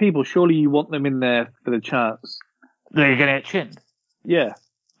these kind of people, surely you want them in there for the chance. They're going to get chinned. Yeah,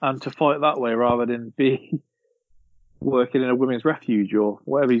 and to fight that way rather than be working in a women's refuge or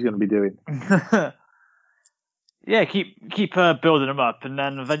whatever he's going to be doing. Yeah, keep building him up, and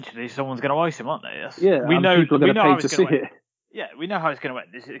then eventually someone's going to ice him, aren't they? Yes. Yeah, we know people are going to pay to see it. Yeah, we know how it's going to end.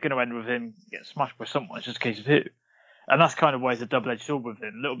 It's going to end with him getting smashed by someone. It's just a case of who. And that's kind of why it's a double-edged sword with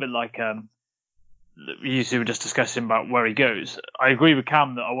him. A little bit like you two were just discussing about where he goes. I agree with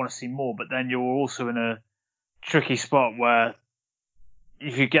Cam that I want to see more, but then you're also in a tricky spot where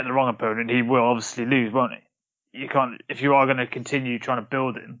if you get the wrong opponent, he will obviously lose, won't he? You can't. If you are going to continue trying to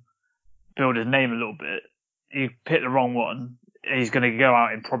build his name a little bit, you pick the wrong one, he's going to go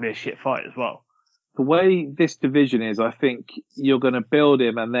out in probably a shit fight as well. The way this division is, I think you're going to build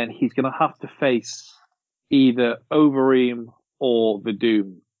him, and then he's going to have to face either Overeem or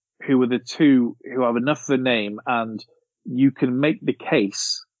Verdum, who are the two who have enough of a name, and you can make the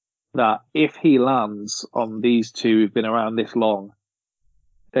case that if he lands on these two who've been around this long,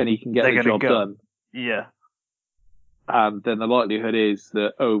 then he can get the job done. Yeah. And then the likelihood is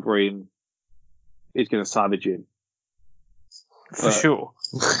that Overeem is going to savage him. For sure.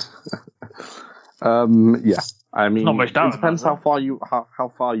 Yeah. I mean, not much doubt it depends how far you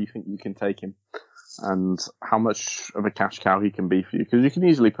think you can take him, and how much of a cash cow he can be for you. Because you can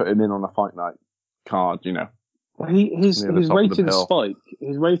easily put him in on a fight night card, you know. Well, his ratings spike.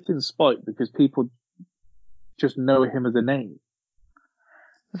 His ratings spike because people just know him as a name.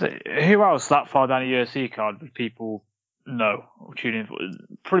 Who else that far down a UFC card would people know or tune in for?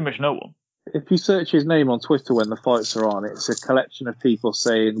 Pretty much no one. If you search his name on Twitter when the fights are on, it's a collection of people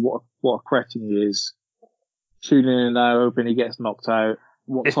saying what a cretin he is. Tuning in now, hoping he gets knocked out.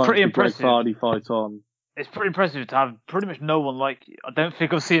 It's pretty impressive. Greg Hardy fight on. It's pretty impressive to have pretty much no one like you. I don't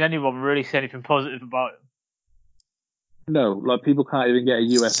think I've seen anyone really say anything positive about him. No, like people can't even get a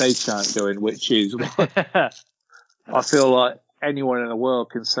USA chant going, which is I feel like anyone in the world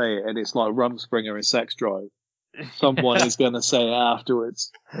can say it, and it's like Rumspringer and Sex Drive. Someone is going to say it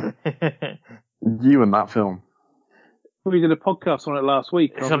afterwards. You and that film. We did a podcast on it last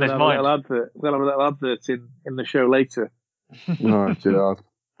week. It's on his mind. We'll have a little advert in the show later. No, Gerard.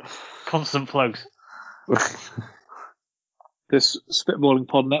 Constant plugs. This Spitballing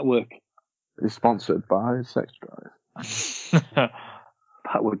Pod Network is sponsored by Sex Drive.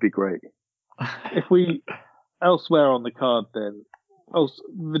 That would be great. If we elsewhere on the card, then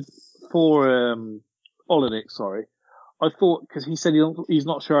for Olenek, sorry, I thought because he said he's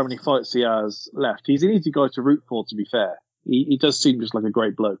not sure how many fights he has left. He's an easy guy to root for, to be fair. He does seem just like a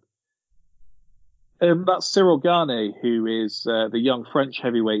great bloke. That's Cyril Gane, who is the young French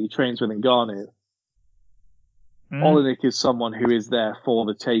heavyweight he trains with Ngannou. Olenek is someone who is there for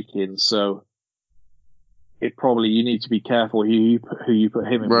the taking, so you need to be careful who you put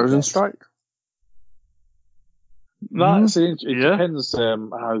him in. Rosenstrike? It depends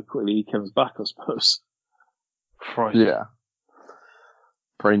how quickly he comes back, I suppose. Christ. Yeah.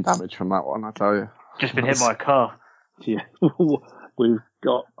 Brain damage from that one, I tell you. Just been hit by a car. Yeah. We've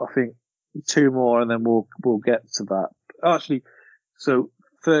got, I think, 2 more, and then we'll get to that. Actually, so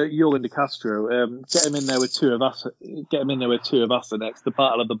for Jorgen De Castro, get him in there with 2 of us. Get him in there with 2 of us next. The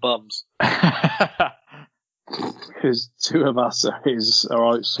Battle of the Bums. Because 2 of us is a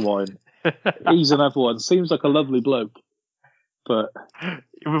right swine. He's another one. Seems like a lovely bloke, but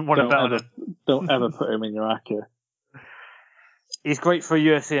you wouldn't want to don't ever put him in your acca. He's great for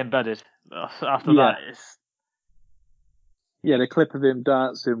UFC embedded. After that, it's... Yeah, the clip of him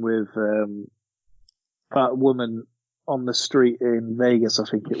dancing with that woman on the street in Vegas, I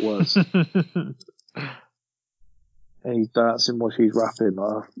think it was. And he's dancing while she's rapping.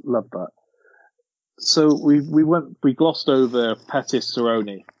 I love that. So we glossed over Pettis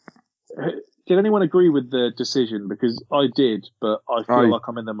Cerrone. Did anyone agree with the decision? Because I did, but I feel like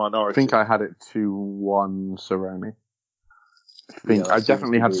I'm in the minority. I think I had it 2-1 Cerrone. I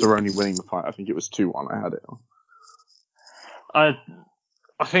definitely had Cerrone winning the fight. I think it was 2-1. I had it.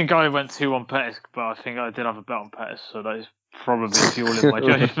 I think I went 2-1 Pettis, but I think I did have a bet on Pettis, so that is probably fueling my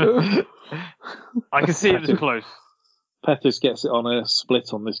judgment. I can see it was close. Pettis gets it on a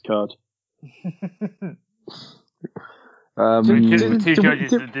split on this card. Two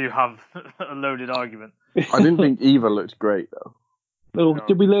judges that do have a loaded argument. I didn't think either looked great, though. No.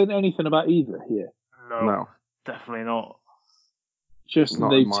 Did we learn anything about either here? No. Definitely not. Just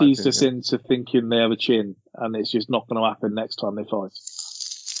they teased us into thinking they have a chin, and it's just not going to happen next time they fight.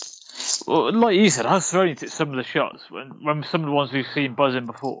 Well, like you said, how's Cerrone took some of the shots when some of the ones we've seen buzzing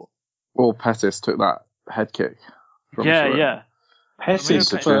before? Well, Pettis took that head kick. Yeah. Pettis,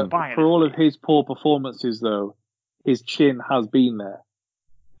 for all of his poor performances, though, his chin has been there.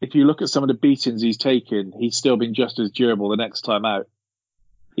 If you look at some of the beatings he's taken, he's still been just as durable the next time out.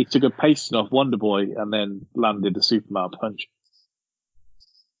 He took a pasting off Wonderboy and then landed the Superman punch.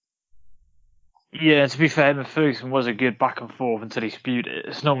 Yeah, to be fair, him and Ferguson was a good back and forth until he spewed it.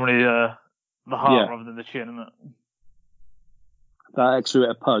 It's normally the heart rather than the chin, isn't it? That extra bit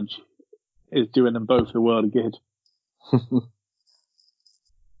of pudge is doing them both the world of good.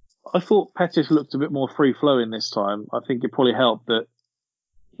 I thought Pettis looked a bit more free-flowing this time. I think it probably helped that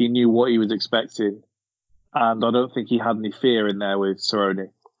he knew what he was expecting, and I don't think he had any fear in there with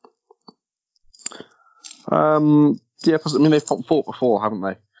Cerrone. Yeah, I mean, they've fought before, haven't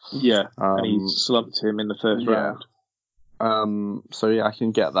they? Yeah, and he slumped him in the first round. So yeah, I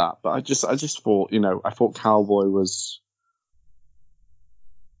can get that, but I just thought, I thought Cowboy was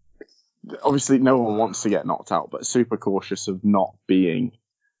obviously no one wants to get knocked out, but super cautious of not being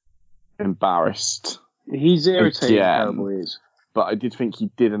embarrassed. He's irritating, Cowboy is. But I did think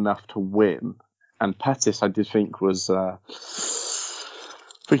he did enough to win, and Pettis I did think was. I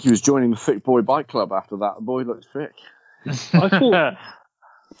think he was joining the Thick Boy Bike Club after that. The boy looked thick.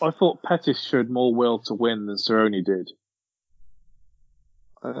 I thought Pettis showed more will to win than Cerrone did.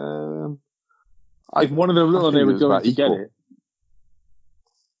 If one of them looked like they were going to get it.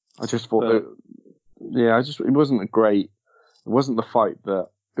 I just thought it wasn't it wasn't the fight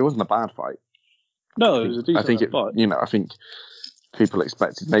it wasn't a bad fight. No, it was a decent fight. I think people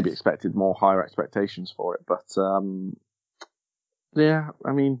expected more higher expectations for it, but I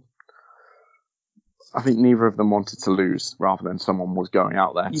mean, I think neither of them wanted to lose, rather than someone was going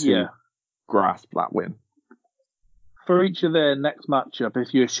out there to grasp that win. For each of their next matchup,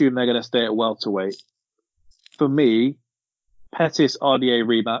 if you assume they're going to stay at welterweight, for me, Pettis RDA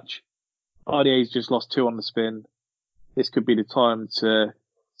rematch. RDA's just lost 2 on the spin. This could be the time to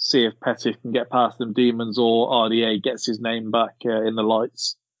see if Pettis can get past them demons, or RDA gets his name back in the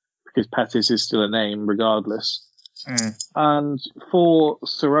lights, because Pettis is still a name regardless. And for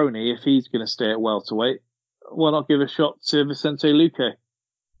Cerrone, if he's going to stay at welterweight, why not give a shot to Vicente Luque?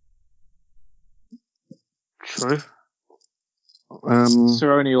 True.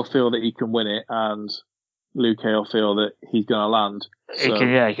 Cerrone will feel that he can win it, and Luque will feel that he's going to land. He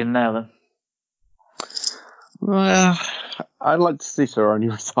can nail him. Well, I'd like to see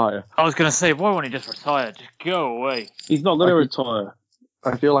Cerrone retire. I was going to say, why won't he just retire? Just go away. He's not going to retire.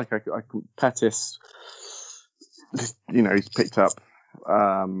 I feel like Pettis, he's picked up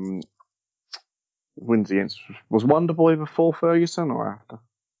wins against. Was Wonderboy before Ferguson or after?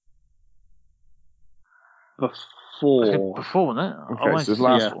 Before, wasn't it? Okay, so his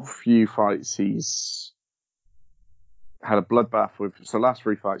last few fights, he's had a bloodbath with. So last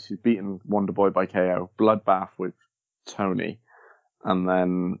 3 fights, he's beaten Wonderboy by KO, bloodbath with Tony, and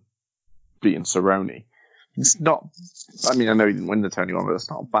then beaten Cerrone. It's not. I mean, I know he didn't win the Tony one, but it's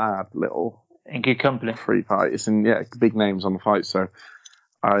not a bad little. In good company. 3 fights, and big names on the fight. So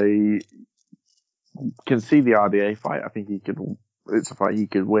I can see the RDA fight. I think it's a fight he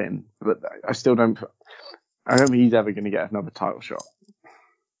could win, but I still don't. I don't think he's ever going to get another title shot.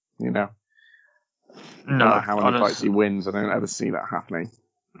 No matter how many fights he wins, I don't ever see that happening.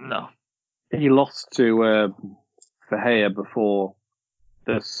 No. He lost to Verheyen before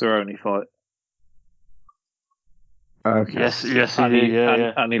the Cerrone fight. Okay. Yes, he did.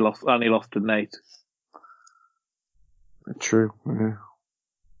 Yeah. And he lost to Nate. True.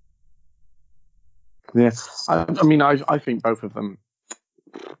 Yeah. I mean, I think both of them.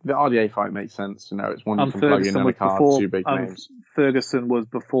 The RDA fight makes sense. You know, it's one you can plug in on the card. Two big names. Ferguson was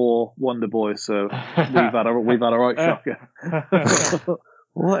before Wonderboy, so we've had a right shocker.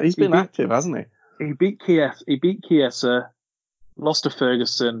 Well, he's been active, hasn't he? He beat Chiesa, lost to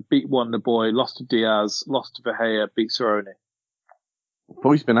Ferguson, beat Wonderboy, lost to Diaz, lost to Verheyen, beat Cerrone.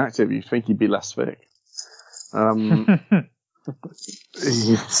 But he's been active. You'd think he'd be less fit. Yes.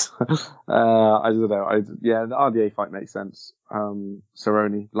 I don't know. The RDA fight makes sense.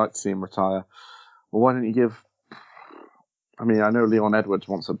 Cerrone, like to see him retire. Well, why don't you give? I mean, I know Leon Edwards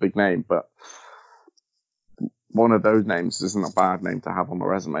wants a big name, but one of those names isn't a bad name to have on the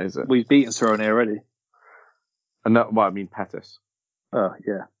resume, is it? We've beaten Cerrone already. And no, well, I mean Pettis. Oh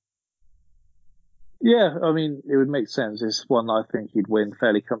yeah. Yeah, I mean, it would make sense. It's one I think he'd win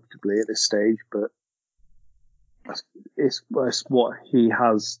fairly comfortably at this stage, but it's what he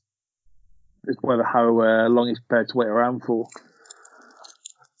has. It's whether how long he's prepared to wait around for.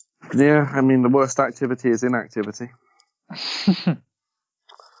 Yeah, I mean, the worst activity is inactivity.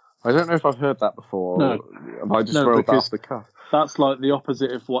 I don't know if I've heard that before. No. Have I just rolled off the cuff? That's like the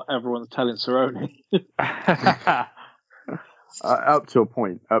opposite of what everyone's telling Cerrone. Up to a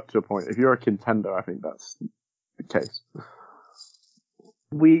point. If you're a contender, I think that's the case.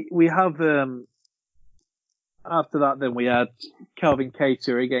 We have after that, then we had Calvin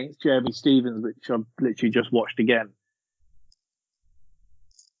Kattar against Jeremy Stephens, which I've literally just watched again.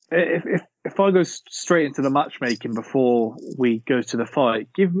 If I go straight into the matchmaking before we go to the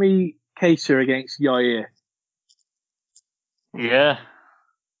fight, give me Kattar against Yair. Yeah.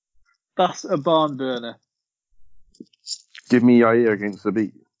 That's a barn burner. Give me Yair against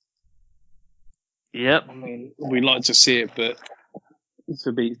Zabit. Yep. I mean, we'd like to see it, but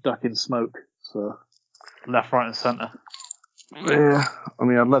Zabit's ducking smoke, so... Left, right and centre. Yeah. I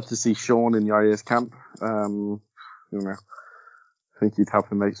mean, I'd love to see Sean in Yair's camp. You know, I think he'd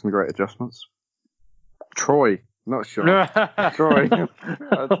help him make some great adjustments. Troy, not Sean. Troy. I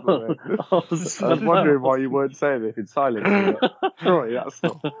was wondering why you weren't saying it in silence. Troy, that's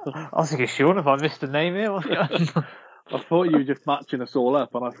not... I was thinking, Sean, if I missed a name here. I thought you were just matching us all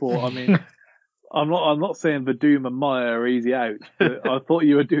up, and I thought, I mean, I'm not saying Vadum and Maya are easy out, but I thought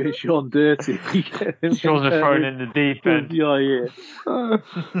you were doing Sean dirty. Sean's thrown in the deep end. Yeah.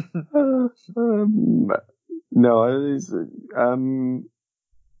 No, it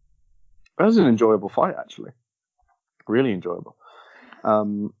was an enjoyable fight, actually. Really enjoyable.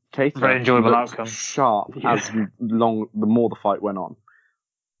 Kattar very enjoyable outcome. Sharp as the more the fight went on.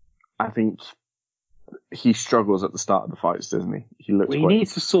 I think he struggles at the start of the fights, doesn't he? He looks. He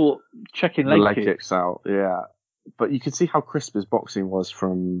needs to sort checking leg kicks out. Yeah, but you can see how crisp his boxing was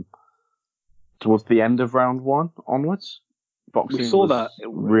from towards the end of round one onwards. Boxing we saw that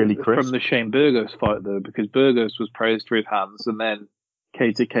really crisp from the Shane Burgos fight, though, because Burgos was praised for his hands, and then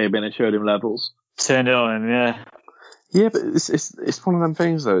Kattar came in and showed him levels. Turned it on him, yeah. Yeah, but it's one of them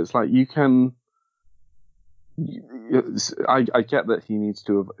things, though. It's like you can. I get that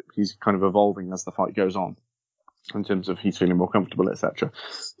he's kind of evolving as the fight goes on, in terms of he's feeling more comfortable, etc.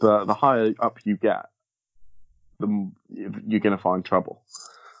 But the higher up you get, you're going to find trouble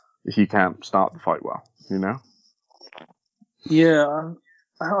if you can't start the fight well, you know? Yeah,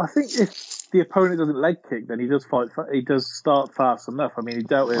 I think if the opponent doesn't leg kick, then he does start fast enough. I mean, he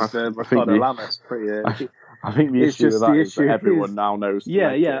dealt with Ricardo Lamas pretty. I think the issue with that is that everyone now knows.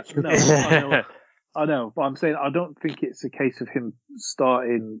 Yeah. No, I know, but I'm saying I don't think it's a case of him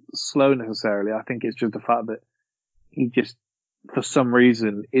starting slow necessarily. I think it's just the fact that he just, for some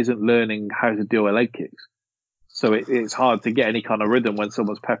reason, isn't learning how to deal with leg kicks. So it's hard to get any kind of rhythm when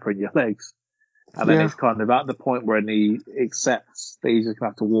someone's peppering your legs. And then it's kind of at the point when he accepts that he's just going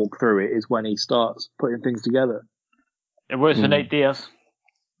to have to walk through it is when he starts putting things together. It works for Nate Diaz.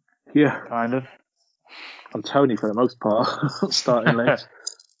 Yeah. Kind of. And Tony for the most part, starting legs.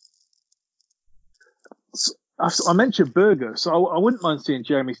 I mentioned Burgos, so I wouldn't mind seeing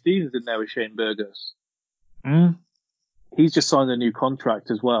Jeremy Stephens in there with Shane Burgos. He's just signed a new contract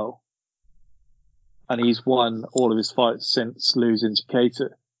as well. And he's won all of his fights since losing to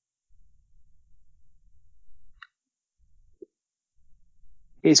Kattar.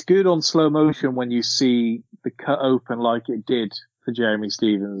 It's good on slow motion when you see the cut open like it did for Jeremy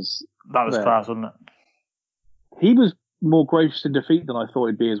Stephens. That was fast, wasn't it? He was more gracious in defeat than I thought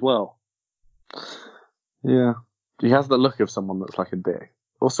he'd be as well. Yeah. He has the look of someone that's like a dick.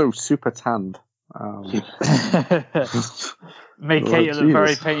 Also super tanned. Make Kate look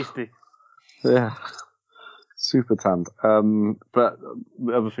very pasty. Yeah. Super tanned. But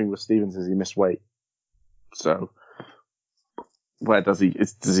the other thing with Stevens is he missed weight. So where does he?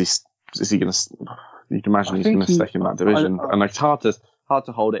 Is he going to? You can imagine he's going to stick in that division, and it's hard to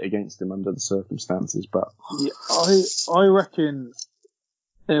hold it against him under the circumstances. But yeah, I reckon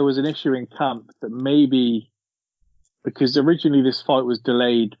there was an issue in camp that maybe because originally this fight was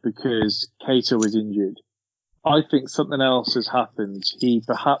delayed because Keita was injured. I think something else has happened. He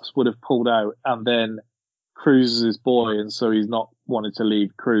perhaps would have pulled out, and then Cruz is his boy, and so he's not wanted to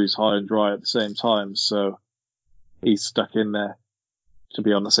leave Cruz high and dry at the same time. So he's stuck in there to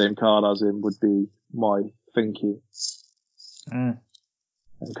be on the same card as him would be my thinking. And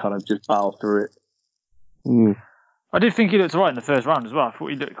kind of just battle through it. I did think he looked right in the first round as well. I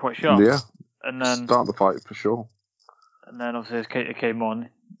thought he looked quite sharp. Yeah. And then start the fight for sure. And then obviously as Keita came on,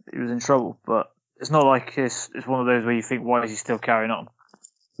 he was in trouble. But it's not like it's one of those where you think, why is he still carrying on?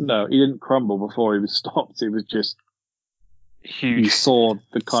 No, he didn't crumble before he was stopped. It was just huge. You saw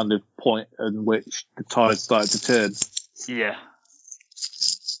the kind of point in which the tide started to turn. Yeah.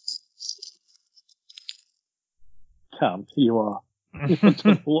 Cam, you are. I don't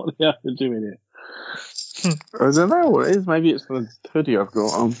know what they have to do in it. I don't know what it is. Maybe it's the hoodie I've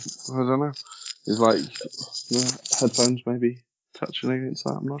got on. I don't know. It's like the headphones maybe touching against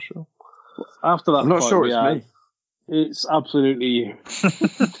that. I'm not sure. After that, I'm not sure it's me. It's absolutely you.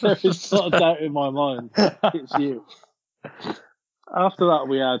 There is not a doubt in my mind. It's you. After that,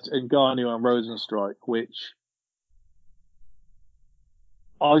 we had Ngannou and Rosenstrike, which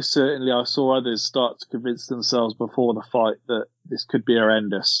I saw others start to convince themselves before the fight that this could be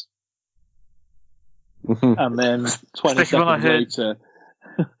horrendous. And then 20 seconds later...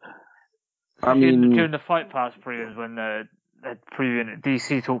 I mean, during the Fight Pass previews, when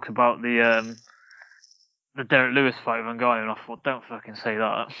DC talked about the Derek Lewis fight with Ngannou, and I thought, don't fucking say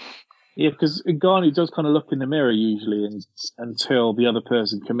that. Yeah, because Ngannou does kind of look in the mirror usually until the other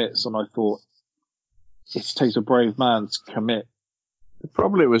person commits, and I thought, it takes a brave man to commit.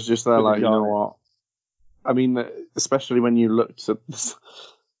 Probably was just there like, you know what? I mean, especially when you looked at this,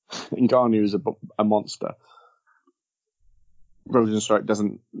 Ngannou is a monster. Rosenstrike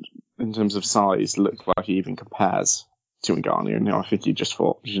doesn't, in terms of size, look like he even compares to Ngannou. And I think he just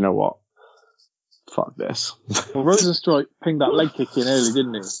thought, you know what? Fuck this. Well, Rosenstrike pinged that leg kick in early,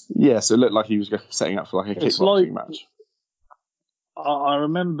 didn't he? Yeah, so it looked like he was setting up for like a kickboxing match. I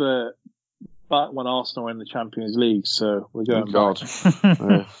remember back when Arsenal were in the Champions League, so we're going back.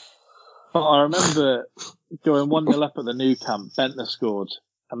 Yeah. But I remember going 1-0 up at the Nou Camp, Bentner scored,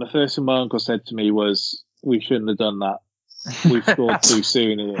 and the first thing my uncle said to me was, we shouldn't have done that. We've scored too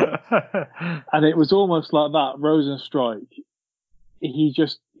soon here. And it was almost like that. Rosenstrike, he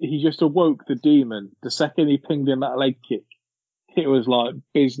just awoke the demon. The second he pinged in that leg kick, it was like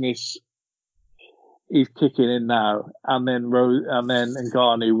business. He's kicking in now, and then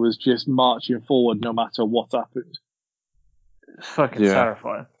Ngannou was just marching forward no matter what happened. It's fucking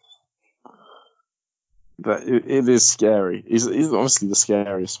terrifying. But it is scary. He's obviously the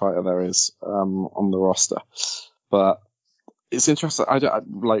scariest fighter there is on the roster. But it's interesting. I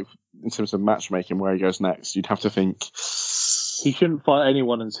like in terms of matchmaking where he goes next. You'd have to think he shouldn't fight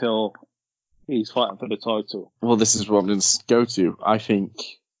anyone until he's fighting for the title. Well, this is what I'm going to go to. I think.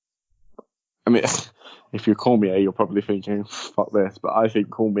 I mean, if you're Cormier, you're probably thinking, "Fuck this." But I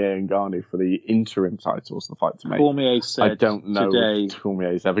think Cormier and Ngannou for the interim titles, the fight to make. Cormier said, "I don't know today, if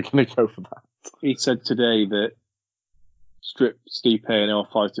Cormier is ever going to go for that." He said today that strip Stipe and he'll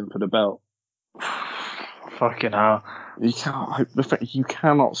fight him for the belt. Fucking hell. You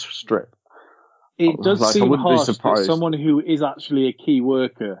cannot strip. It does seem harsh that someone who is actually a key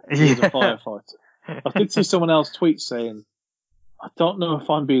worker is a firefighter. I did see someone else tweet saying, I don't know if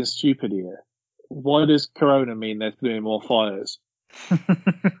I'm being stupid here. Why does Corona mean there's doing more fires?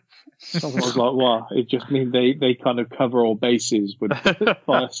 Someone was like, wow, it just means they kind of cover all bases with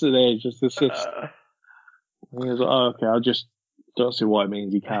fire, so they just assist. And he was like, oh, okay, I just don't see why it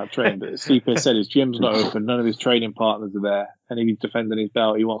means he can't train. But Stipe said his gym's not open, none of his training partners are there, and if he's defending his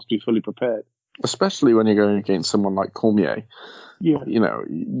belt, he wants to be fully prepared. Especially when you're going against someone like Cormier. Yeah. You know,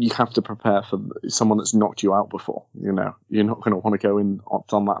 you have to prepare for someone that's knocked you out before. You know, you're not going to want to go in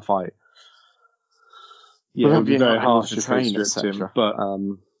on that fight. Yeah, it would be very hard to train, etc. But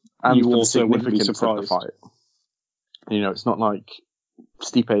and you also wouldn't be surprised. Of the fight. You know, it's not like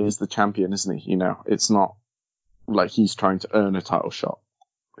Stipe is the champion, isn't he? You know, it's not like he's trying to earn a title shot.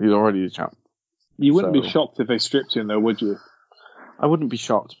 He's already the champ. You wouldn't be shocked if they stripped him, though, would you? I wouldn't be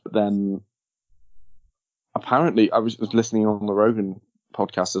shocked, but then apparently, I was listening on the Rogan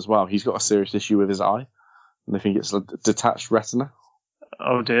podcast as well. He's got a serious issue with his eye, and they think it's a detached retina.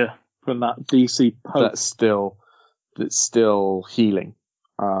 Oh dear! From that DC poke. That's still healing.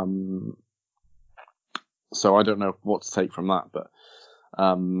 So I don't know what to take from that, but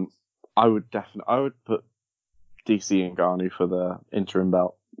I would put DC and Ngannou for the interim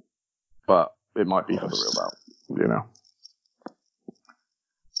belt, but it might be for the real belt, you know.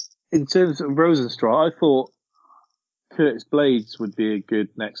 In terms of Rosenstrike, I thought Curtis Blades would be a good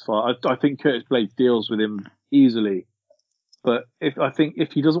next fight. I think Curtis Blades deals with him easily, but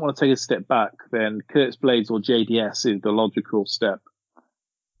if he doesn't want to take a step back, then Curtis Blades or JDS is the logical step.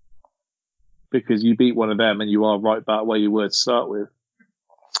 Because you beat one of them and you are right back where you were to start with.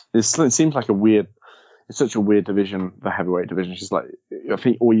 It seems like it's such a weird division, the heavyweight division. It's just like, I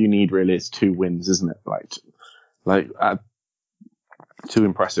think all you need really is 2 wins, isn't it? Like 2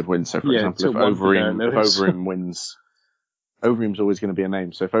 impressive wins. So for example, if Overeem wins, Overeem's always going to be a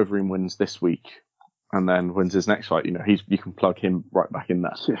name. So if Overeem wins this week and then wins his next fight, you know, you can plug him right back in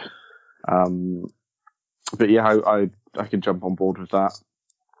there. Yeah. But yeah, I can jump on board with that.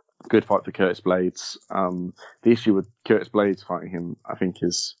 Good fight for Curtis Blades. The issue with Curtis Blades fighting him, I think,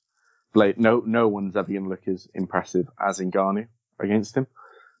 is no one's ever going to look as impressive as Ngannou against him.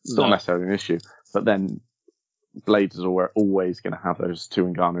 It's not necessarily an issue, but then Blades is always going to have those 2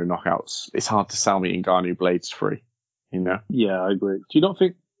 Ngannou knockouts. It's hard to sell me Ngannou Blades free, you know? Yeah, I agree. Do you not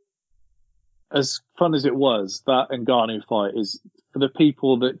think, as fun as it was, that Ngannou fight is, for the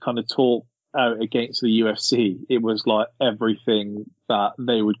people that kind of talk out against the UFC, it was like everything that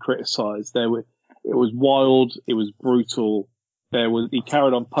they would criticize. It was wild, it was brutal. He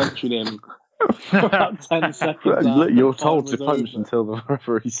carried on punching him for about 10 seconds. You're told to punch until the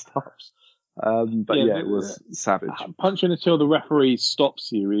referee stops. But it was savage. Punching until the referee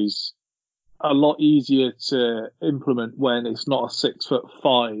stops you is a lot easier to implement when it's not a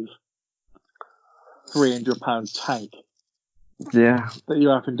 6'5", 300-pound tank. Yeah. That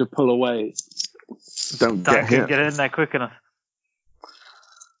you're having to pull away. Don't get hit. Get in there quick enough.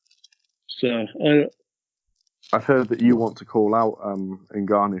 So, I've heard that you want to call out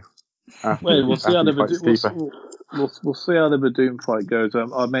Ngannou. We'll see how the Badoon fight goes.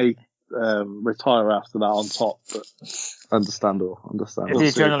 I may retire after that on top. But Understandable. If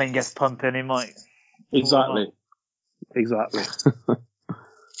the adrenaline gets pumping, he might. Exactly.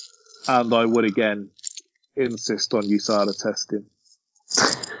 And I would again insist on USADA testing.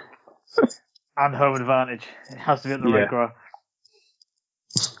 And home advantage. It has to be at the red grow.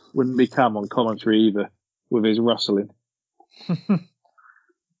 Wouldn't be Cam on commentary either, with his rustling.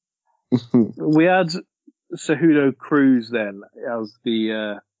 We had Cejudo Cruz then as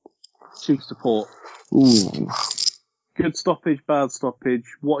the chief support. Ooh. Good stoppage, bad stoppage.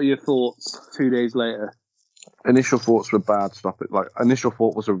 What are your thoughts 2 days later? Initial thoughts were bad stoppage. Initial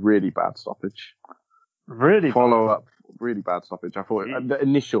thought was a really bad stoppage. Really? Follow up, really bad stoppage. I thought the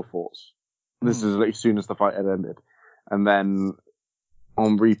initial thoughts. This is as soon as the fight had ended, and then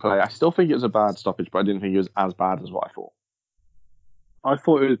on replay, I still think it was a bad stoppage, but I didn't think it was as bad as what I thought. I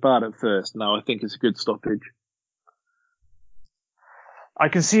thought it was bad at first. Now I think it's a good stoppage. I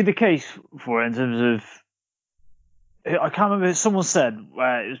can see the case for it in terms of. I can't remember. Someone said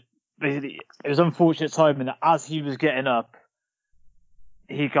where it was basically it was unfortunate timing that as he was getting up,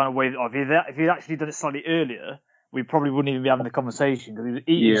 he kind of waved off. If he'd actually done it slightly earlier, we probably wouldn't even be having the conversation because he was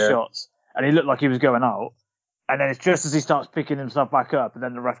eating shots and he looked like he was going out. And then it's just as he starts picking himself back up, and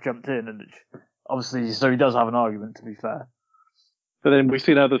then the ref jumped in, and obviously, so he does have an argument, to be fair. But then we've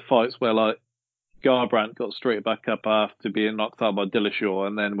seen other fights where, like, Garbrandt got straight back up after being knocked out by Dillashaw,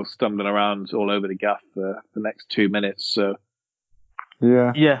 and then was stumbling around all over the gaff for the next 2 minutes. So,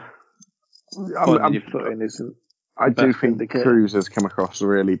 yeah. I do think Cruz has come across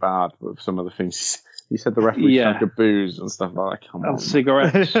really bad with some of the things. He said the referee drank a booze and stuff like that. Come on,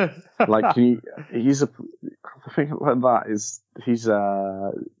 cigarettes. Like the thing like that is he's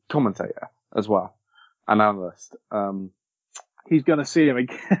a commentator as well, an analyst. He's going to see him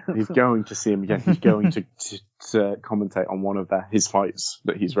again. He's going to see him again. He's going to commentate on one of his fights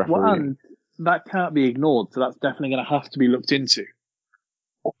that he's refereeing. Well, and that can't be ignored, so that's definitely going to have to be looked into.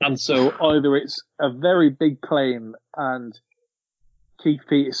 And so either it's a very big claim and Keith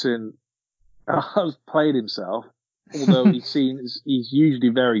Peterson has played himself, although he's usually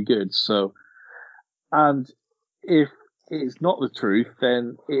very good. So, and if it's not the truth,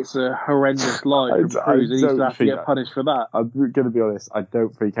 then it's a horrendous lie from Cruz, and he's going to have to get punished for that. I'm going to be honest, I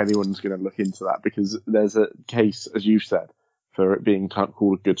don't think anyone's going to look into that because there's a case, as you've said, for it being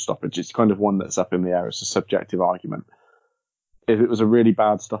called a good stoppage. It's kind of one that's up in the air. It's a subjective argument. if it was a really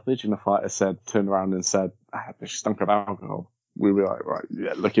bad stoppage and the fighter turned around and said, they stunk of alcohol, we'd be like, right,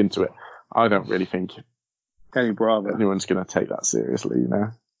 yeah, look into it. I don't really think anyone's going to take that seriously, you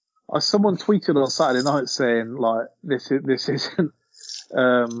know. Someone tweeted on Saturday night saying, like, this isn't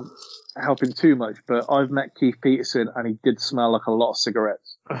helping too much, but I've met Keith Peterson and he did smell like a lot of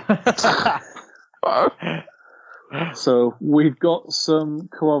cigarettes. So we've got some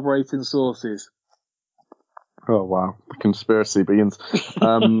corroborating sources. Oh, wow. The conspiracy begins.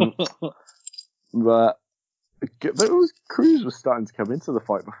 But Cruz was starting to come into the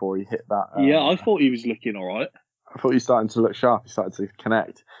fight before he hit that. Yeah, I thought he was looking all right. I thought he was starting to look sharp. He started to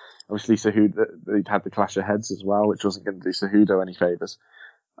connect. Obviously, Cejudo, they'd had the clash of heads as well, which wasn't going to do Cejudo any favours.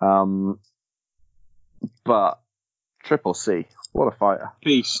 But Triple C, what a fighter.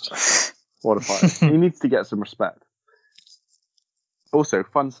 Beast. What a fighter. He needs to get some respect. Also,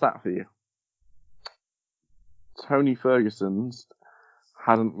 fun stat for you. Tony Ferguson's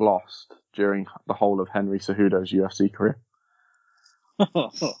hadn't lost during the whole of Henry Cejudo's UFC career.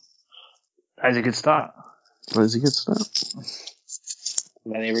 That's a good start. That is a good start.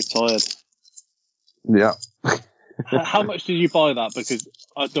 Then he retired. Yeah. How much did you buy that? Because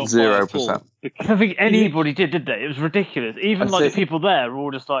I don't 0%. I don't think anybody did they? It was ridiculous. Even the people there were all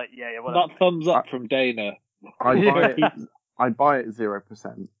just like, yeah, whatever. That thumbs up from Dana. I buy it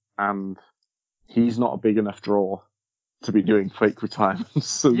 0%, and he's not a big enough draw to be doing fake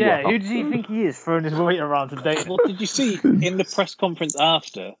retirements. Yeah, who does he think he is throwing his weight around to Dana? What did you see in the press conference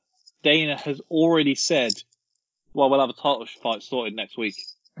after? Dana has already said, well, we'll have a title fight sorted next week.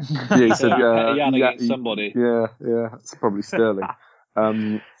 Yeah, he said, against somebody. Yeah, it's probably Sterling.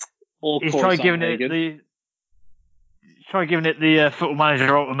 He's tried giving it the football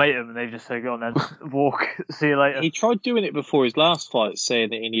manager ultimatum, and they've just said, go on then, walk, see you later. He tried doing it before his last fight, saying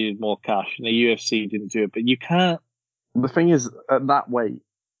that he needed more cash, and the UFC didn't do it, but you can't. The thing is, at that weight,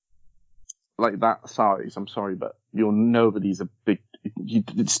 like that size, I'm sorry, but nobody's a big...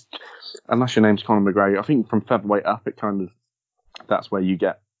 unless your name's Conor McGregor, I think from featherweight up, that's where you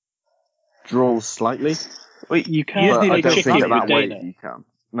get draws slightly. Wait, you can't. I don't think at that weight you can.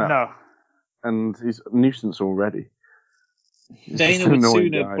 No. And he's a nuisance already. Dana would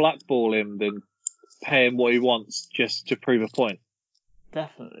sooner blackball him than pay him what he wants just to prove a point.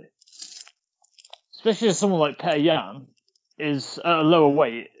 Definitely. Especially as someone like Petr Yan is at a lower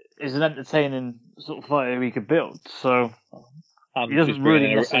weight, is an entertaining sort of fighter we could build. So he doesn't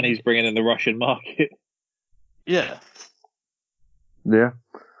really. And he's bringing in the Russian market. Yeah. Yeah.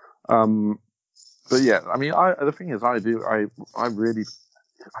 But yeah, I mean, the thing is, I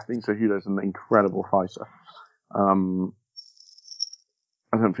think Cejudo's an incredible fighter.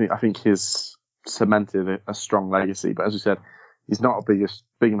 I think he's cemented a strong legacy, but as we said, he's not a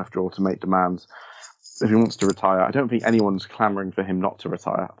big enough draw to make demands. If he wants to retire, I don't think anyone's clamouring for him not to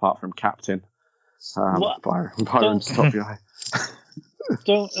retire, apart from Captain Byron's top guy.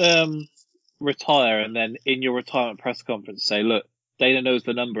 Don't retire and then in your retirement press conference say, look, Dana knows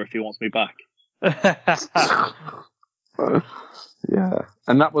the number if he wants me back. Yeah,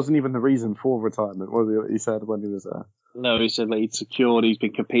 and that wasn't even the reason for retirement, was it? He said when he was there. No, he said that he'd secured, he's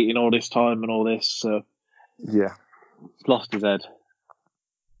been competing all this time and all this, so yeah, he's lost his head.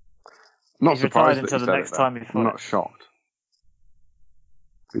 Not he's surprised until the next time he fought. I'm not shocked.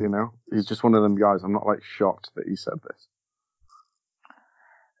 You know, he's just one of them guys. I'm not like shocked that he said this.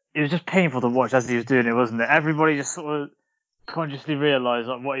 It was just painful to watch as he was doing it, wasn't it? Everybody just sort of consciously realised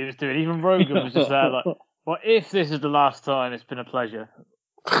like what he was doing. Even Rogan was just there like, well, if this is the last time, it's been a pleasure.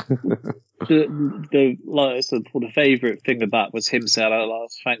 The favourite thing of that was him saying,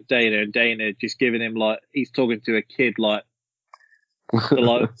 thank Dana, and Dana just giving him like he's talking to a kid like the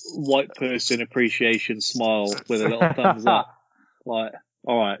like white person appreciation smile with a little thumbs up. Like,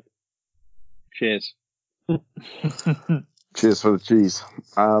 all right, cheers. Cheers for the cheese.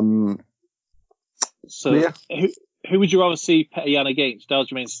 So, yeah. Who would you rather see Petr Yan against,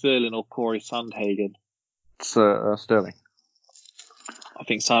 Aljamain Sterling or Corey Sandhagen? Sterling. I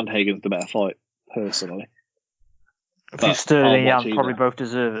think Sandhagen's the better fight, personally. I think Sterling and Yan probably both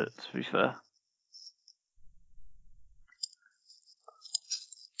deserve it, to be fair.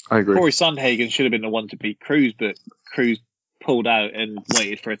 I agree. Corey Sandhagen should have been the one to beat Cruz, but Cruz pulled out and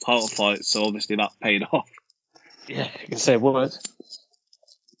waited for a title fight, so obviously that paid off. Yeah, you can say words.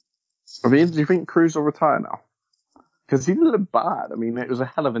 I mean, do you think Cruz will retire now? Because he didn't look bad. I mean, it was a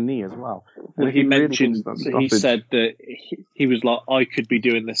hell of a knee as well. Well, he mentioned, he said that he was like, I could be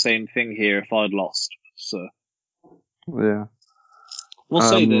doing the same thing here if I'd lost. So, yeah. We'll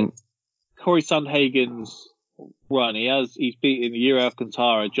say that Corey Sandhagen's run, he's beaten Yuri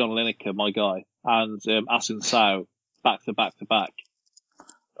Alcantara, John Lineker, my guy, and Asin Sao back to back to back.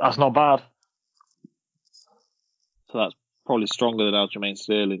 That's not bad. So that's probably stronger than Aljamain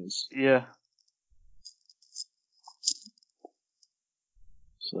Sterling's. Yeah.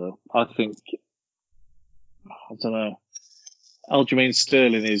 So I think, I don't know. Aljamain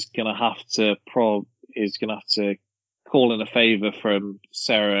Sterling is gonna have to call in a favour from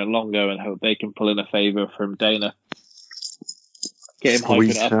Sarah and Longo and hope they can pull in a favour from Dana. Get him hyping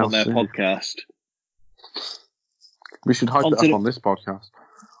it up on their podcast. We should hype it up on this podcast.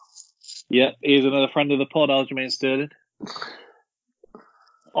 Yeah, here's another friend of the pod, Aljamain Sterling.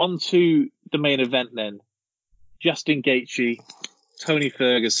 On to the main event then. Justin Gaethje, Tony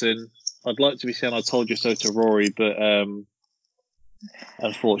Ferguson. I'd like to be saying I told you so to Rory, but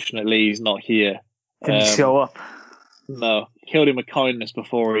unfortunately he's not here. Didn't show up. No, killed him with kindness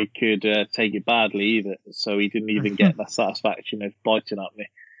before he could take it badly either. So he didn't even get the satisfaction of biting at me.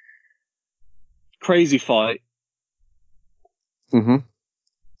 Crazy fight. Mm-hmm.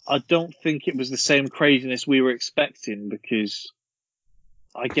 I don't think it was the same craziness we were expecting because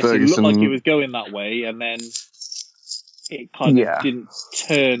I guess Ferguson, it looked like it was going that way and then it kind of didn't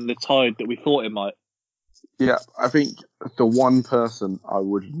turn the tide that we thought it might. Yeah, I think the one person I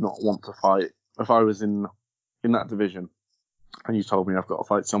would not want to fight if I was in that division and you told me I've got to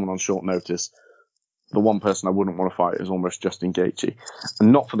fight someone on short notice, the one person I wouldn't want to fight is almost Justin Gaethje.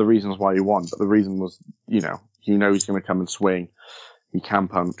 And not for the reasons why he won, but the reason was, you know he's going to come and swing. He can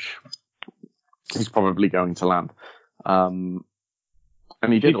punch. He's probably going to land. And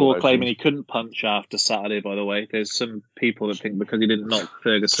he did. People were claiming he couldn't punch after Saturday, by the way. There's some people that think because he didn't knock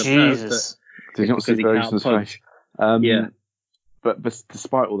Ferguson Jesus. out. Did you not see Ferguson's face? Yeah. But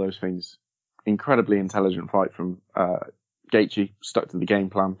despite all those things, incredibly intelligent fight from Gaethje, stuck to the game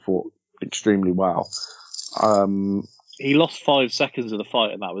plan, fought extremely well. He lost 5 seconds of the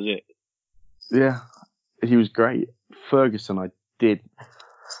fight and that was it. Yeah, he was great. Ferguson, I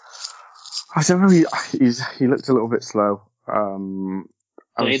don't know, he looked a little bit slow.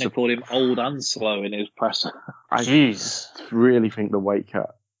 Dana called him old and slow in his presser. I really think the weight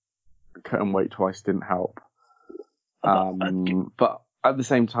cut and weight twice didn't help. But at the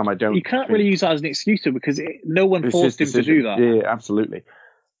same time, I don't. You can't really use that as an excuse because no one forced him to do that. Yeah, absolutely.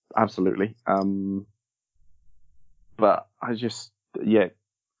 But I just, I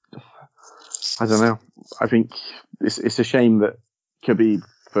don't know. I think it's a shame that Khabib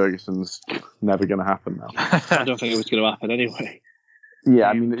Ferguson's never going to happen now. I don't think it was going to happen anyway. Yeah,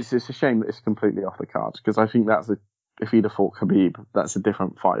 I mean, it's a shame that it's completely off the cards because I think if he'd have fought Khabib, that's a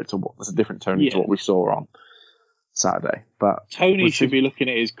different fight that's a different Tony to what we saw on Saturday. But Tony should be looking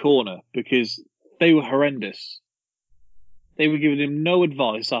at his corner because they were horrendous. They were giving him no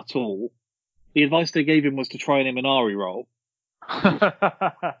advice at all. The advice they gave him was to try an Imanari roll.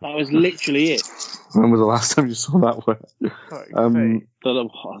 That was literally it. When was the last time you saw that one?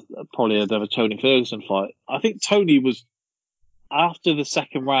 Probably another Tony Ferguson fight. I think Tony was, after the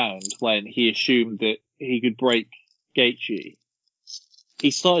second round, when he assumed that he could break Gaethje,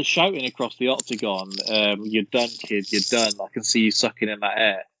 he started shouting across the octagon, "You're done, kid, you're done. I can see you sucking in that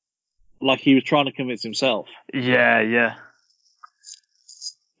air." Like he was trying to convince himself. Yeah.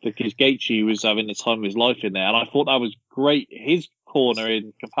 Because Gaethje was having the time of his life in there, and I thought that was great. His corner,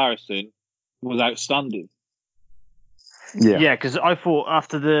 in comparison, was outstanding. Yeah, because I thought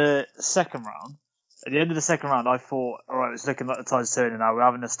after the second round, at the end of the second round, I thought, all right, it's looking like the tide's turning now. We're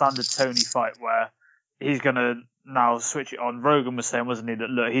having a standard Tony fight where he's going to now switch it on. Rogan was saying, wasn't he, that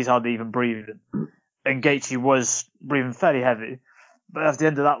look, he's hardly even breathing. And Gaethje was breathing fairly heavy. But at the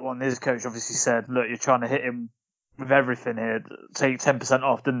end of that one, his coach obviously said, look, you're trying to hit him with everything here. Take 10%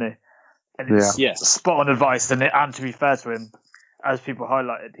 off, didn't he? And it's spot on advice. And to be fair to him, as people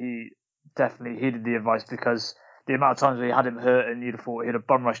highlighted, he definitely heeded the advice because the amount of times where he had him hurt and you'd have thought he'd have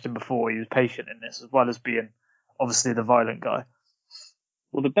bum rushed him before, he was patient in this, as well as being obviously the violent guy.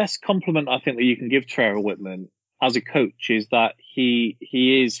 Well, the best compliment I think that you can give Trevor Whitman as a coach is that he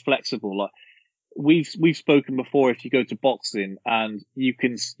is flexible. Like we've spoken before, if you go to boxing and you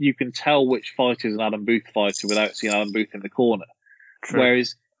can tell which fighter is an Adam Booth fighter without seeing Adam Booth in the corner. True.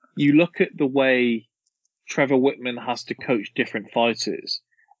 Whereas you look at the way Trevor Whitman has to coach different fighters,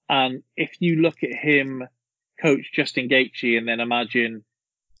 and if you look at him coach Justin Gaethje and then imagine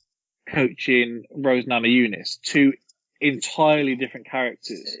coaching Rose Namajunas, two entirely different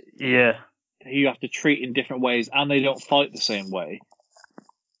characters. Yeah. You have to treat in different ways and they don't fight the same way.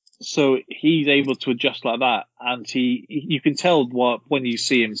 So he's able to adjust like that, and you can tell when you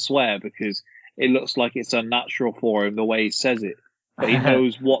see him swear because it looks like it's unnatural for him the way he says it. But he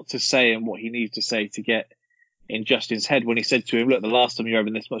knows what to say and what he needs to say to get in Justin's head. When he said to him, look, the last time you were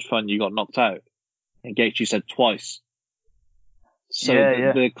having this much fun, you got knocked out. And Gaethje said twice. So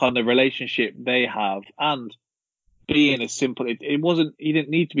the kind of relationship they have, and being as simple, it wasn't. He didn't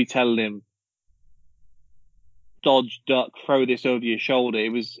need to be telling him, dodge, duck, throw this over your shoulder.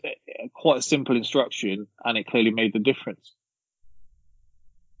 It was quite a simple instruction, and it clearly made the difference.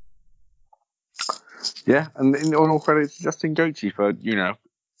 Yeah, and in all credit to Justin Gaethje for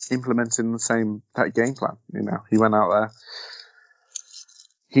implementing that game plan. He went out there.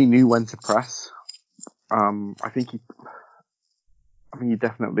 He knew when to press. I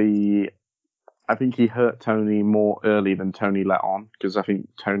think he hurt Tony more early than Tony let on, because I think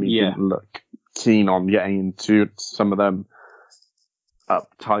Tony didn't look keen on getting into some of them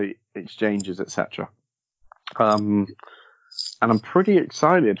uptight exchanges, etc. And I'm pretty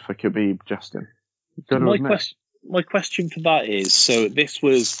excited for Khabib Justin. My question for that is, so this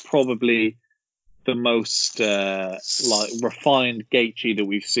was probably the most refined Gaethje that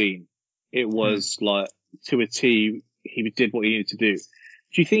we've seen. It was like to a T. He did what he needed to do.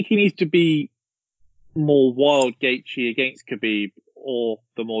 Do you think he needs to be more wild Gaethje against Khabib, or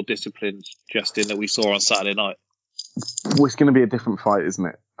the more disciplined Justin that we saw on Saturday night? Well, it's going to be a different fight, isn't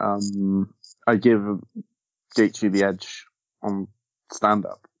it? I give Gaethje the edge on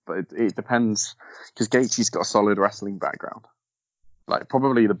stand-up, but it depends, because Gaethje's got a solid wrestling background. Like,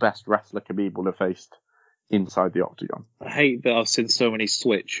 probably the best wrestler Khabib will have faced inside the octagon. I hate that I've seen so many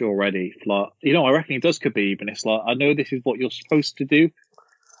switch already. Like, I reckon he does Khabib, and it's like, I know this is what you're supposed to do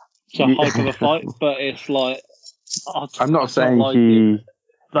to hype of a fight, but it's like, I'm not saying like he...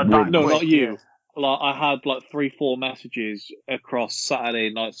 No, not you. Like, I had like 3-4 messages across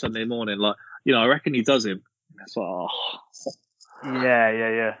Saturday night, Sunday morning. Like, I reckon he does him. It's like, oh.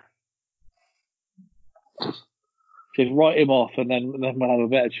 Yeah. Just write him off, and then we'll have a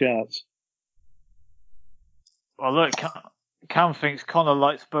better chance. Well, look, Cam thinks Conor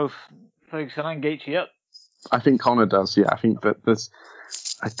lights both Ferguson and Gaethje up. I think Conor does. Yeah, I think that there's.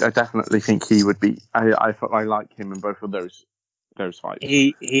 I definitely think he would be. I like him in both of those fights.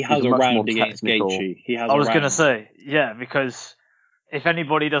 He has a round against Gaethje. I was going to say, yeah, because if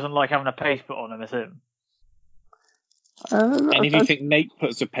anybody doesn't like having a pace put on him, it's him. And if you think Nate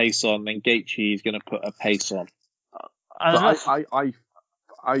puts a pace on, then Gaethje is going to put a pace on. I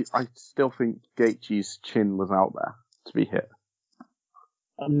still think Gaethje's chin was out there to be hit.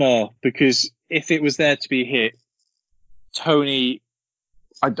 No, because if it was there to be hit, Tony...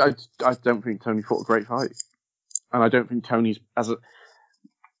 I don't think Tony fought a great fight. And I don't think Tony's... I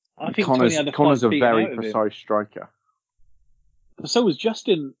think Conor's a very precise striker. So was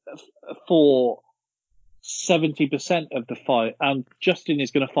Justin for 70% of the fight, and Justin is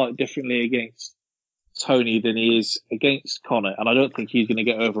going to fight differently against Tony than he is against Conor, and I don't think he's going to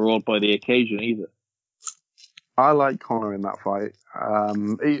get overawed by the occasion either. I like Conor in that fight.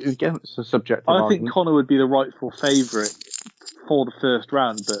 Again, it's a subjective argument. Think Conor would be the rightful favourite for the first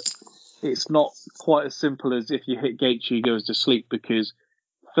round, but it's not quite as simple as if you hit Gaethje, he goes to sleep, because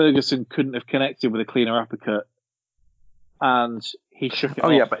Ferguson couldn't have connected with a cleaner uppercut, and he shook it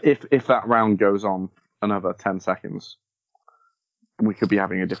off. Yeah, but if that round goes on another 10 seconds, we could be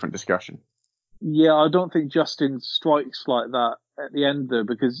having a different discussion. Yeah, I don't think Justin strikes like that at the end, though,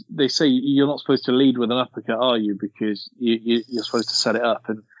 because they say you're not supposed to lead with an uppercut, are you? Because you're supposed to set it up,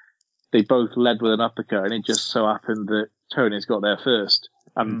 and they both led with an uppercut, and it just so happened that Tony's got there first,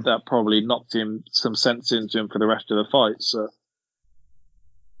 and that probably knocked him some sense into him for the rest of the fight. So,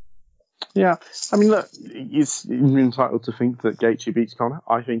 yeah, I mean, look, he's entitled to think that Gaethje beats Conor.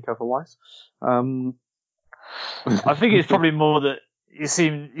 I think otherwise. I think it's probably more that you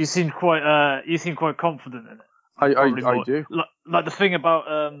seem quite confident in it. I do. Like the thing about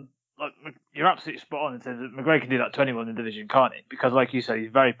you're absolutely spot on in terms of McGregor can do that to anyone in the division, can't he? Because like you said,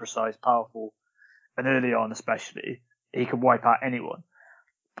 he's very precise, powerful, and early on especially, he can wipe out anyone.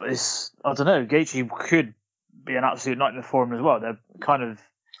 But I don't know, Gaethje could be an absolute nightmare for him as well. They're kind of,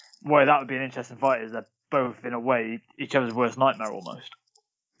 why that would be an interesting fight is they're both in a way each other's worst nightmare almost.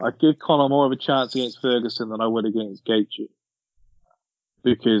 I'd give Conor more of a chance against Ferguson than I would against Gaethje,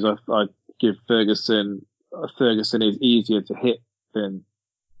 because I'd give Ferguson is easier to hit than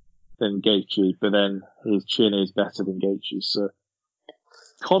Gaethje, but then his chin is better than Gaethje. So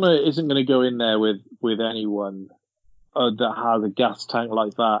Conor isn't going to go in there with anyone that has a gas tank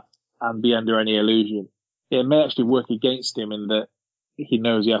like that and be under any illusion. It may actually work against him in that he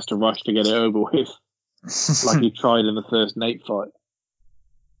knows he has to rush to get it over with, like he tried in the first Nate fight.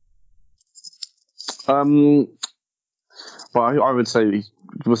 Well, I would say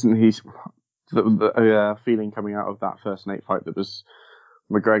the feeling coming out of that first Nate fight that was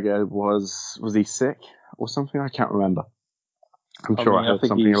McGregor was he sick or something? I can't remember. I'm sure I heard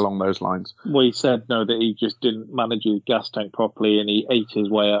something along those lines. Well, he said no, that he just didn't manage his gas tank properly, and he ate his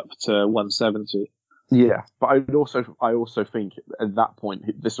way up to 170. Yeah, but I also think at that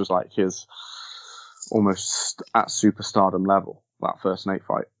point this was like his almost at superstardom level, that first Nate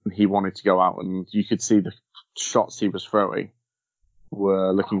fight, and he wanted to go out, and you could see the shots he was throwing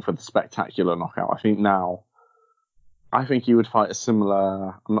were looking for the spectacular knockout. I think he would fight a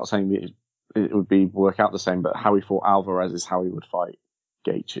similar. I'm not saying it would work out the same, but how he fought Alvarez is how he would fight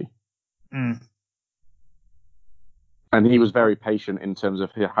Gaethje. Mm. And he was very patient in terms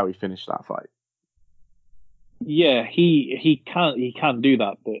of how he finished that fight. Yeah, he can do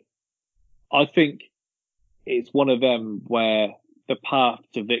that, but I think it's one of them where the path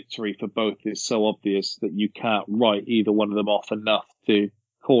to victory for both is so obvious that you can't write either one of them off enough to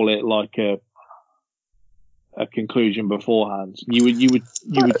call it like a conclusion beforehand. You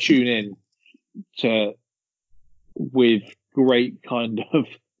would tune in to with great kind of.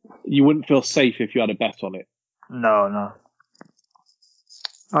 You wouldn't feel safe if you had a bet on it. No.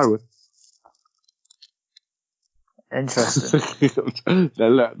 I would. Interesting.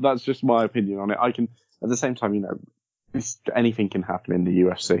 Look, that's just my opinion on it. I can, at the same time, anything can happen in the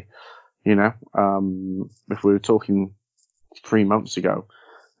UFC. If we were talking 3 months ago,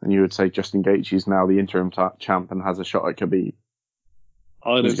 and you would say Justin Gaethje is now the interim champ and has a shot at Khabib,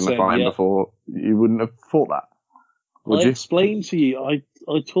 I'd have said, him before, you wouldn't have thought that. Would you? Explained to you. I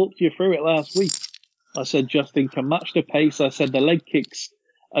talked you through it last week. I said Justin can match the pace. I said the leg kicks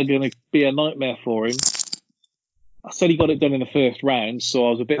are going to be a nightmare for him. I said he got it done in the first round, so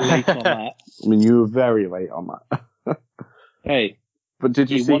I was a bit late on that. I mean, you were very late on that. Hey. But did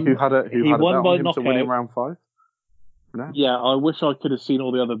you see who had a bet on him to win in round 5? No? Yeah, I wish I could have seen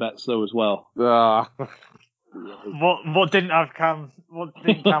all the other bets though as well. What didn't Cam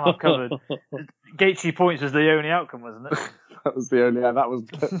have covered? Gaethje points was the only outcome, wasn't it? That was the only.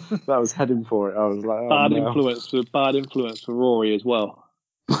 That was heading for it. I was like, bad influence for Rory as well.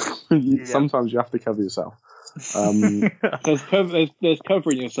 Sometimes you have to cover yourself. There's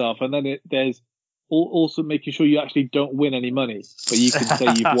covering yourself, and then there's also making sure you actually don't win any money, but you can say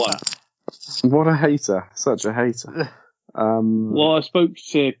you've won. What a hater! Such a hater. Well, I spoke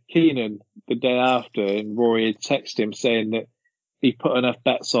to Keenan the day after, and Rory had texted him saying that he put enough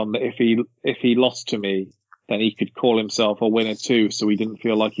bets on that if he lost to me, then he could call himself a winner too, so he didn't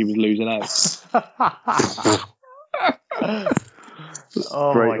feel like he was losing out.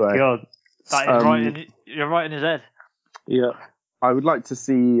 Oh Great my way. God. That is you're right in his head. Yeah. I would like to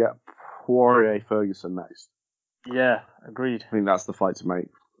see Poirier-Ferguson next. Yeah, agreed. I think that's the fight to make.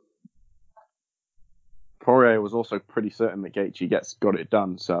 Poirier was also pretty certain that Gaethje got it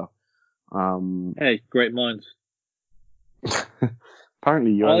done, so... Hey, great minds.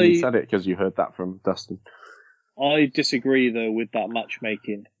 Apparently you only said it because you heard that from Dustin. I disagree, though, with that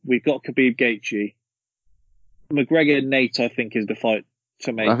matchmaking. We've got Khabib Gaethje. McGregor Nate, I think, is the fight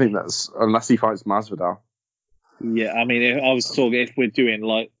to make. I think that's, unless he fights Masvidal. Yeah, I mean, I was talking if we're doing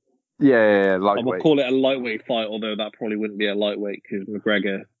like... Yeah, lightweight. We'll call it a lightweight fight, although that probably wouldn't be a lightweight because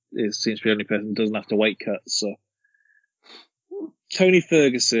McGregor seems to be the only person who doesn't have to weight cut. So, Tony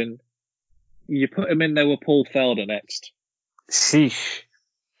Ferguson, you put him in there with Paul Felder next. Sheesh.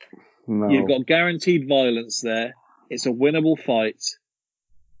 No. You've got guaranteed violence there. It's a winnable fight.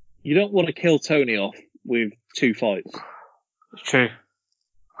 You don't want to kill Tony off with 2 fights. It's true.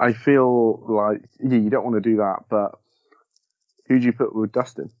 I feel like you don't want to do that, but who do you put with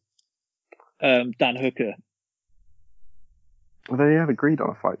Dustin? Dan Hooker. Well, they had agreed on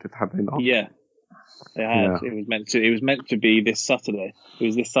a fight, had they not? Yeah, they had. Yeah. It was meant to be this Saturday. It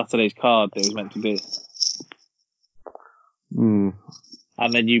was this Saturday's card that it was meant to be.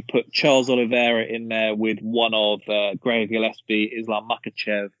 And then you put Charles Oliveira in there with one of Greg Gillespie, Islam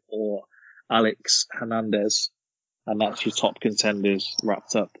Makhachev, or Alex Hernandez, and that's your top contenders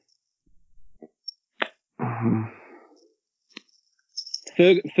wrapped up.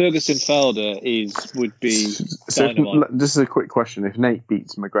 Ferguson Felder would be dynamite. This is a quick question: if Nate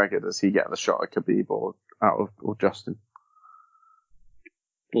beats McGregor, does he get the shot at Khabib or Justin?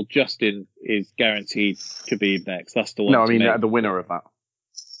 Well, Justin is guaranteed Khabib next. That's the one. No, I mean the winner of that.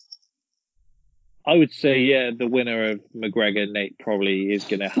 I would say, the winner of McGregor, Nate, probably is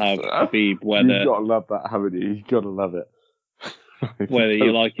going to have Khabib. You've got to love that, haven't you? You've got to love it. Whether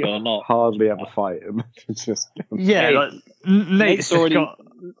you like it or not. Hardly ever fight him. Just Nate's already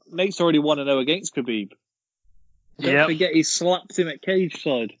 1-0 against Khabib. Don't forget he slapped him at cage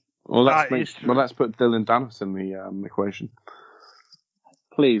side. Well, let's put Dylan Dennis in the equation.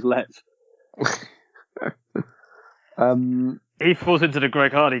 Please, let's. He falls into the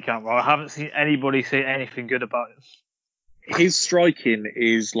Greg Hardy camp. I haven't seen anybody say anything good about him. his striking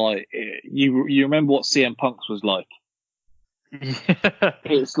is like you remember what CM Punk's was like.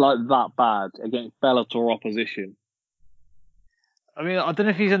 It's like that bad against Bellator opposition. I mean, I don't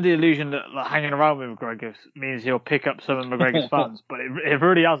know if he's under the illusion that like, hanging around with McGregor means he'll pick up some of McGregor's fans, but it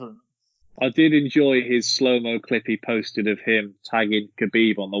really hasn't. I did enjoy his slow-mo clip he posted of him tagging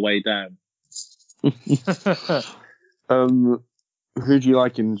Khabib on the way down. Who do you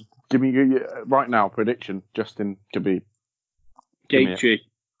like in? Give me right now prediction. Justin Khabib. Gaethje.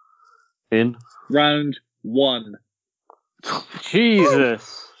 In round 1.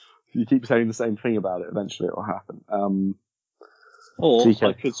 Jesus. You keep saying the same thing about it. Eventually, it will happen. Or TK.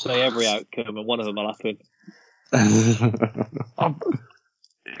 I could say every outcome, and one of them will happen.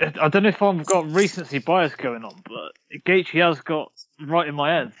 I don't know if I've got recency bias going on, but Gaethje has got right in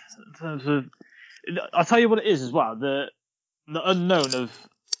my head in terms of. I'll tell you what it is as well. The unknown of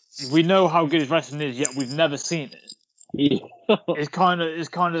we know how good his wrestling is, yet we've never seen it. Yeah. It's kind of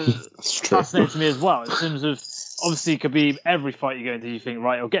fascinating to me as well. In terms of obviously Khabib, every fight you go into, you think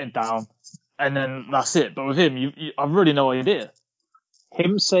right, he'll get him down, and then that's it. But with him, I've really no idea.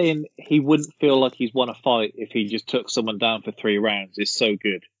 Him saying he wouldn't feel like he's won a fight if he just took someone down for 3 rounds is so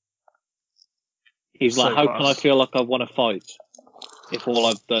good. He's like, how can I feel like I've won a fight if all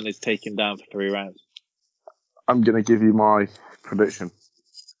I've done is take him down for 3 rounds? I'm going to give you my prediction.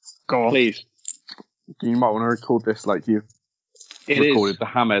 Go on. Please. You might want to record this like you recorded the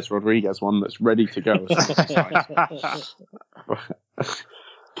James Rodriguez one that's ready to go.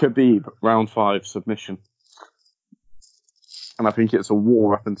 Khabib, round 5, submission. And I think it's a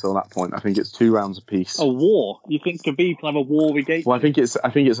war up until that point. I think it's 2 rounds apiece. A war? You think Khabib can have a war with Gaethje? Well, I think it's a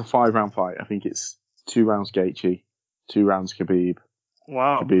 5-round fight. I think it's 2 rounds Gaethje, 2 rounds Khabib.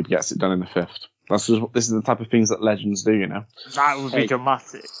 Wow. Khabib gets it done in the 5th. This is the type of things that legends do, you know. That would be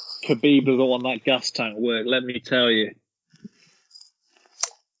dramatic. Khabib doesn't want that gas tank work, let me tell you.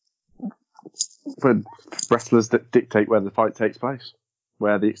 But wrestlers that dictate where the fight takes place,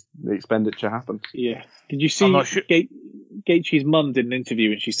 where the expenditure happens. Yeah. Did you see Gaethje's mum did an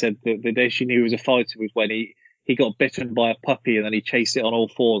interview and she said that the day she knew he was a fighter was when he got bitten by a puppy and then he chased it on all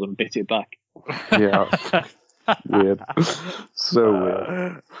 4s and bit it back. Yeah. Weird. So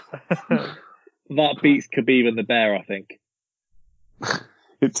weird. That beats Khabib and the bear, I think.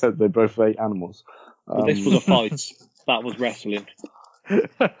 It said they both ate animals. Well, this was a fight. That was wrestling.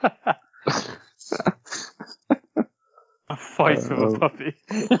 A fight with a puppy.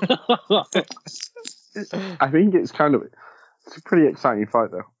 I think it's it's a pretty exciting fight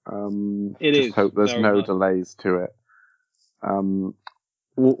though. It just is. Hope there's no much. delays to it.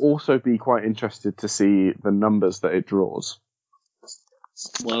 We'll also be quite interested to see the numbers that it draws.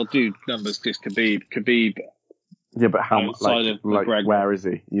 Well, dude, numbers just Khabib. Yeah, but how much? Like where is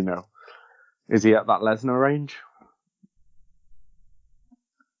he? You know, is he at that Lesnar range?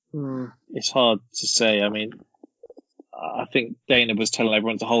 It's hard to say. I mean, I think Dana was telling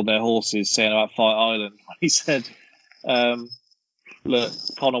everyone to hold their horses, saying about Fight Island. He said, "Look,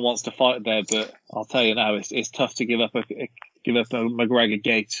 Conor wants to fight there, but I'll tell you now, it's tough to give up a McGregor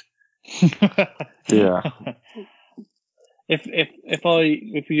gate." Yeah. If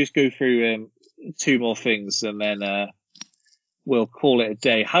we just go through 2 more things and then we'll call it a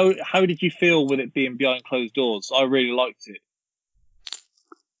day. How did you feel with it being behind closed doors? I really liked it.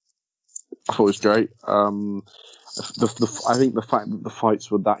 I thought it was great. I think the fact that the fights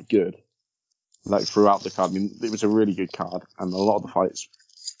were that good, like throughout the card, I mean, it was a really good card, and a lot of the fights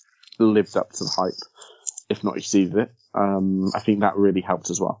lived up to the hype, if not exceeded it. I think that really helped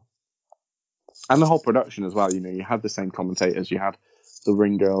as well. And the whole production as well, you know, you had the same commentators, you had the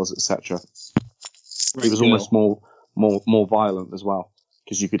ring girls, etc. It was almost more violent as well,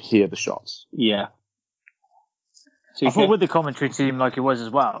 because you could hear the shots. Yeah. I thought with the commentary team like it was as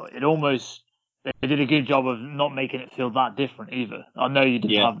well, they did a good job of not making it feel that different either. I know you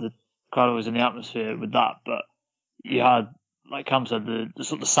didn't have the crowd was in the atmosphere with that, but you had, like Cam said, the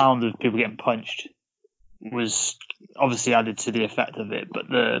sort of sound of people getting punched was obviously added to the effect of it, but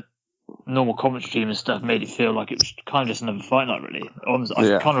the normal commentary team and stuff made it feel like it was kind of just another fight night, really.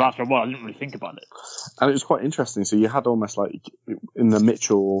 Kind of after a while, I didn't really think about it. And it was quite interesting. So you had almost like in the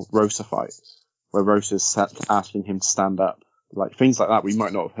Mitchell-Rosa fight, where Rosa's asking him to stand up, like things like that we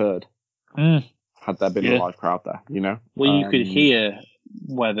might not have heard had there been a live crowd there, you know? Well, you could hear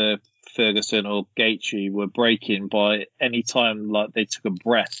whether Ferguson or Gaethje were breaking by any time like they took a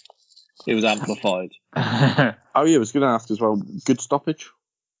breath. It was amplified. Oh yeah, I was going to ask as well, good stoppage?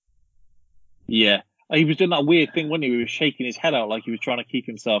 Yeah. He was doing that weird thing, wasn't he? He was shaking his head out like he was trying to keep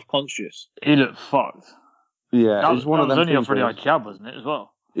himself conscious. He looked fucked. Yeah, that it was one of them only things a pretty high jab, wasn't it, as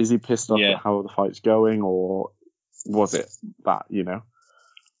well? Is he pissed off at how the fight's going, or was it that,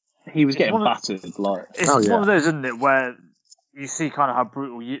 He was getting battered. It's one of those, isn't it, where you see kind of how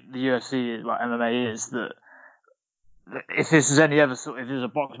brutal the UFC is, like MMA is, that if this is if there's a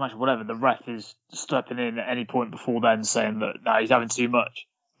box match or whatever, the ref is stepping in at any point before then saying that, he's having too much.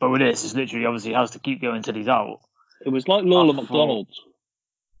 But with this, it's literally, obviously, he has to keep going until he's out. It was like Lawler McDonald.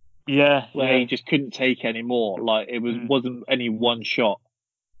 Yeah. Where he just couldn't take any more. Like, it wasn't any one shot.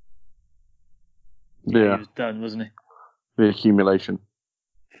 Yeah. He was done, wasn't he? The accumulation.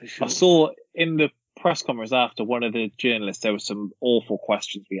 For sure. I saw in the press conference after, one of the journalists, there were some awful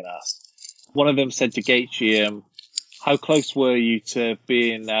questions being asked. One of them said to Gaethje, how close were you to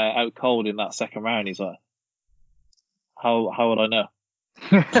being out cold in that second round? He's like, how would I know?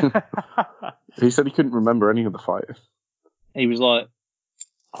 He said he couldn't remember any of the fight. He was like,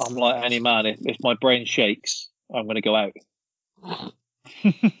 I'm like any man. If my brain shakes, I'm going to go out.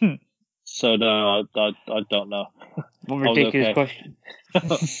 So no, I don't know. What a ridiculous question.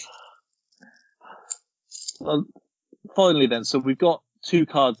 Finally then, so we've got 2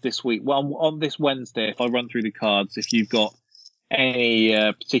 cards this week. Well, on this Wednesday, if I run through the cards, if you've got any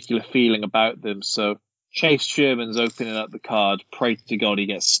particular feeling about them. So Chase Sherman's opening up the card. Pray to God he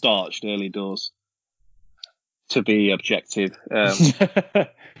gets starched early doors, to be objective.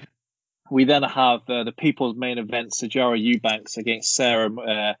 We then have the people's main event, Sijara Eubanks against Sarah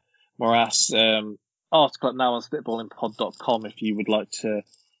Moras. Article up now on spitballingpod.com if you would like to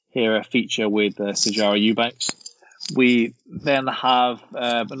hear a feature with Sijara Eubanks. We then have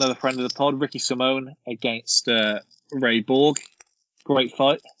another friend of the pod, Ricky Simone, against Ray Borg. Great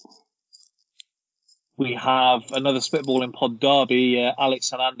fight. We have another Spitballing Pod derby,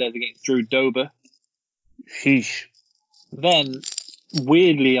 Alex Hernandez against Drew Dober. Sheesh. Then,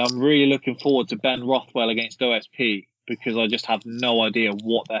 weirdly, I'm really looking forward to Ben Rothwell against OSP, because I just have no idea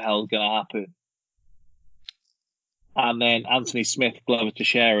what the hell's going to happen. And then Anthony Smith, Glover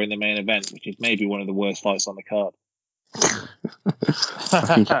Teixeira in the main event, which is maybe one of the worst fights on the card. I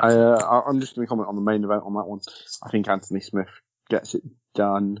think I'm just going to comment on the main event on that one. I think Anthony Smith gets it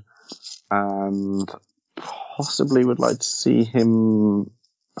done, and possibly would like to see him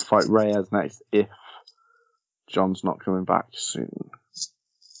fight Reyes next if John's not coming back soon.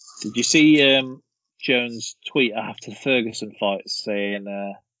 Did you see Jones' tweet after the Ferguson fight saying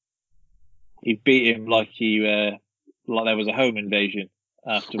he beat him like there was a home invasion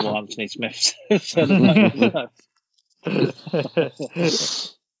after what Anthony Smith said about himself?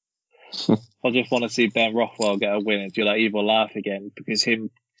 I just want to see Ben Rothwell get a win and do that evil laugh again, because him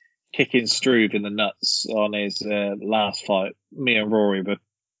kicking Struve in the nuts on his last fight, me and Rory were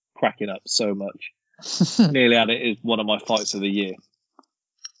cracking up so much. Nearly had it as one of my fights of the year.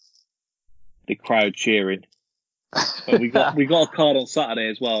 The crowd cheering. But we got a card on Saturday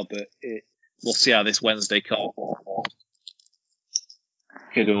as well, but we'll see how this Wednesday card.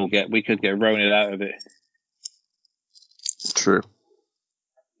 We could get Ronan out of it. True.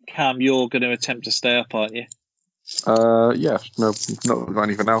 Cam, you're going to attempt to stay up, aren't you? Yeah, no, not with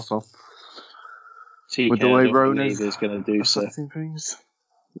anything else on. TK, with the way Ronan's going to do so. Things.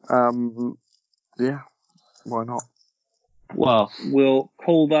 Yeah, why not? Well, we'll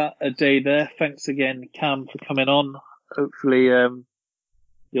call that a day there. Thanks again, Cam, for coming on. Hopefully,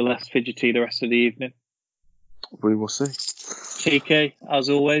 you're less fidgety the rest of the evening. We will see. TK, as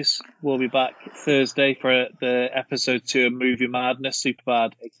always, we'll be back Thursday for the episode 2 of Movie Madness,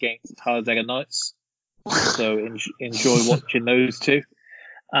 Superbad against Talladega Nights. So enjoy watching those two.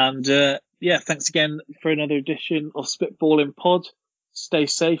 And thanks again for another edition of Spitballing Pod. Stay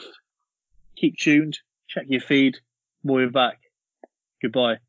safe, keep tuned, check your feed. We'll be back. Goodbye.